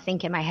I want to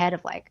think in my head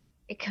of like,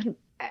 it couldn't,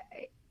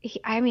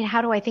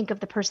 how do I think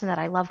of the person that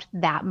I loved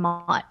that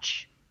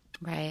much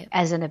Right.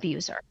 as an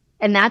abuser?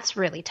 And that's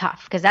really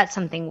tough, because that's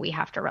something we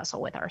have to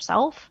wrestle with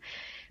ourselves.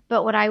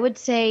 But what I would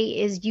say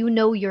is,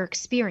 your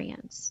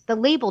experience. The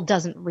label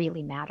doesn't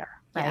really matter,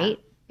 right?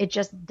 Yeah. It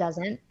just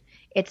doesn't.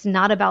 It's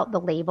not about the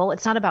label.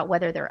 It's not about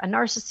whether they're a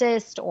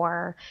narcissist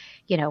or,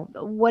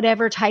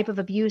 whatever type of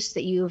abuse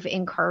that you've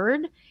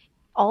incurred.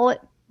 All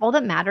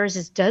that matters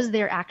is, do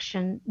their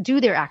actions,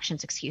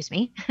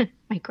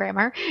 my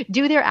grammar,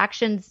 do their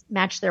actions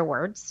match their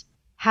words?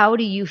 How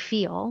do you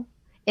feel?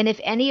 And if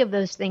any of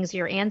those things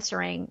you're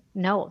answering,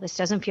 no, this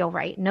doesn't feel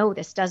right. No,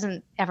 this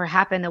doesn't ever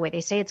happen the way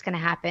they say it's going to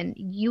happen.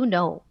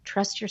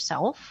 Trust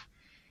yourself.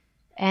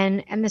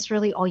 And that's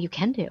really all you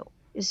can do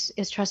is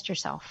trust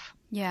yourself.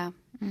 Yeah.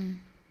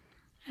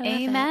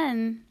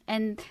 Amen.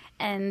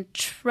 And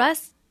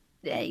trust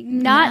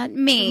not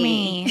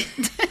me.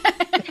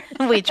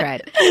 We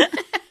tried.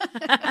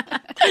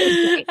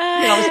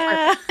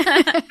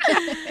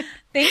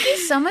 Thank you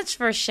so much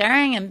for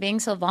sharing and being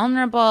so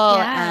vulnerable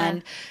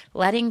and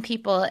letting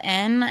people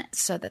in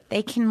so that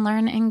they can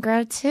learn and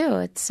grow too.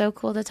 It's so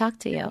cool to talk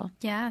to you.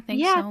 Yeah,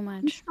 thanks so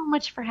much. Thanks so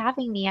much for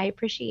having me. I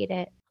appreciate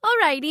it.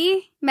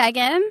 Alrighty,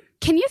 Megan,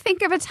 can you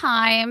think of a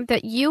time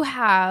that you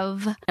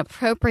have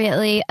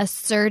appropriately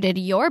asserted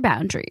your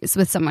boundaries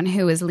with someone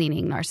who is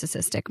leaning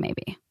narcissistic,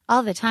 maybe?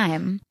 All the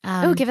time.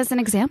 Give us an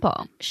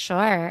example.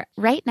 Sure.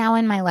 Right now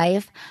in my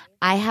life,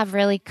 I have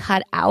really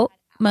cut out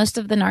most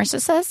of the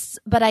narcissists,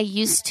 but I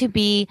used to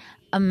be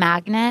a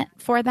magnet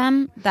for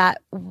them.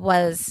 That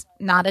was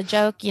not a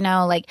joke,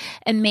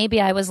 and maybe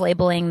I was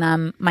labeling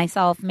them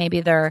myself. Maybe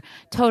they're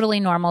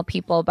totally normal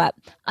people, but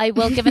I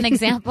will give an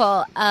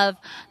example of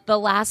the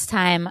last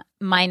time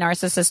my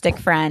narcissistic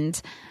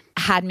friend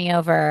had me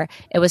over,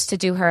 it was to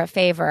do her a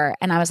favor.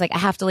 And I was like, I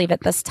have to leave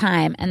at this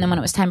time. And then when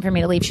it was time for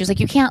me to leave, she was like,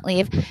 you can't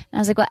leave. And I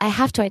was like, well, I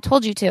have to. I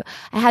told you to.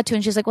 I had to.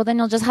 And she's like, well, then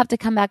you'll just have to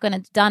come back when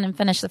it's done and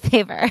finish the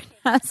favor. And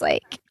I was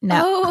like,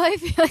 no. Oh, I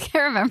feel like I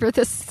remember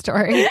this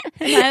story.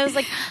 And I was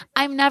like,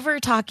 I'm never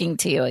talking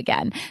to you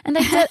again. And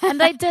I did,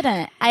 and I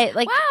didn't. I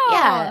like, wow.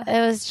 Yeah,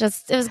 it was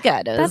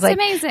good. It was that's like,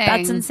 amazing.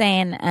 That's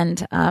insane.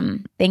 And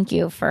thank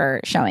you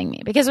for showing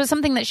me, because it was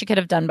something that she could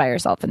have done by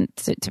herself and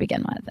to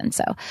begin with. And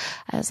so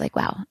I was like,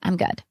 wow, I'm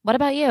good. What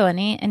about you?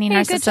 Any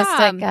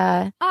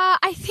narcissistic?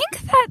 I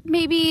think that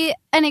maybe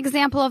an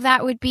example of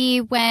that would be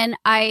when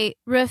I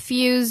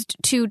refused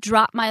to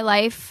drop my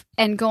life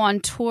and go on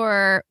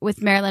tour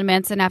with Marilyn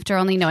Manson after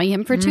only knowing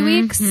him for 2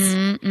 weeks.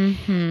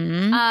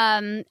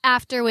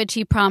 After which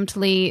he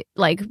promptly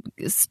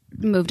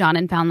moved on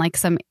and found like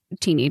some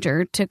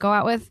teenager to go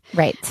out with.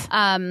 Right.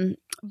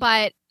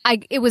 But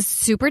it was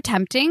super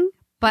tempting,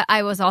 but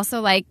I was also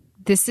like,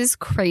 this is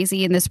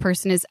crazy and this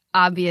person is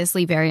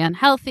obviously very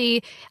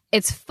unhealthy.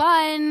 It's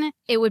fun.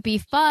 It would be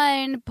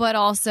fun, but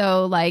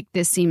also like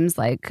this seems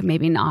like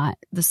maybe not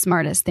the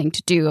smartest thing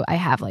to do. I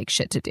have like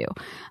shit to do.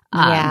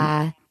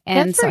 Yeah.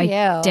 And so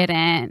I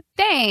didn't.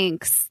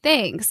 Thanks.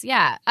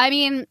 Yeah. I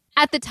mean,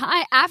 at the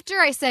time, after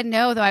I said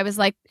no, though, I was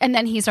like, and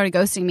then he started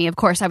ghosting me. Of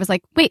course, I was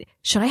like, wait,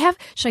 should I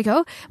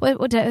go?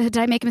 What did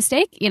I make a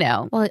mistake? You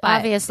know, well,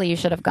 obviously you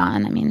should have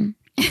gone. I mean,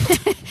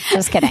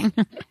 just kidding.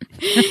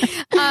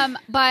 Yeah,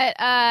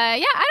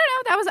 I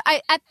don't know.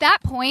 At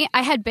that point,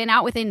 I had been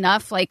out with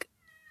enough like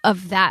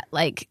of that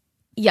like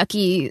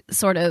yucky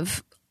sort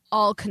of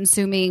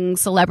all-consuming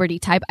celebrity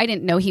type. I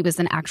didn't know he was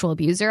an actual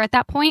abuser at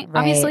that point,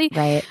 obviously.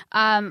 Right.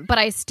 But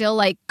I still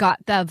like got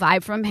the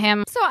vibe from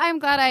him. So I'm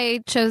glad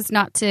I chose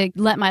not to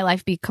let my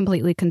life be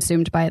completely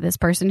consumed by this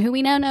person who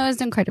we now know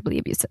is incredibly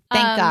abusive.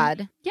 Thank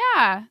God.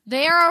 Yeah,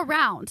 they are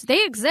around.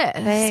 They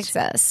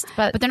exist.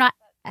 But they're not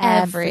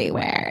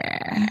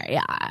everywhere.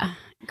 Yeah.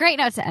 Great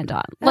note to end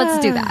on.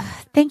 Let's do that.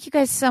 Thank you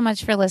guys so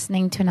much for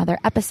listening to another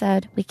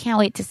episode. We can't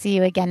wait to see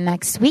you again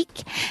next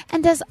week.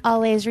 And as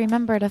always,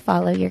 remember to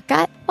follow your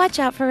gut, watch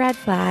out for red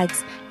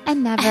flags,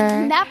 and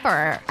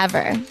never,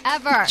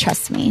 ever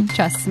trust me.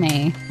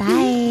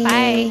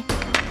 Bye.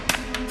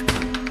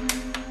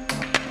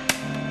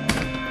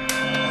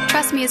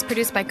 Trust Me is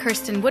produced by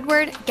Kirsten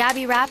Woodward,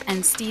 Gabby Rapp,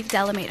 and Steve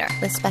Delamater.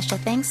 With special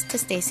thanks to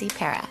Stacey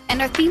Para.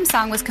 And our theme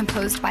song was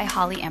composed by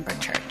Holly Amber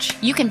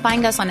Church. You can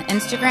find us on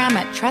Instagram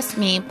at Trust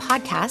Me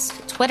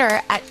Podcast,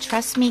 Twitter at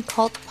Trust Me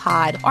Cult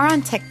Pod, or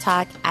on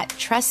TikTok at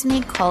Trust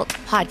Me Cult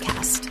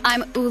Podcast.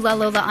 I'm Ula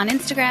Lola on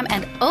Instagram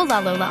and Ola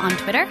Lola on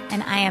Twitter.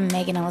 And I am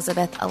Megan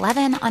Elizabeth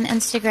 11 on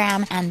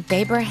Instagram and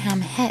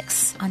Babraham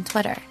Hicks on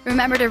Twitter.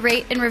 Remember to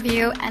rate and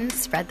review and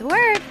spread the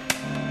word.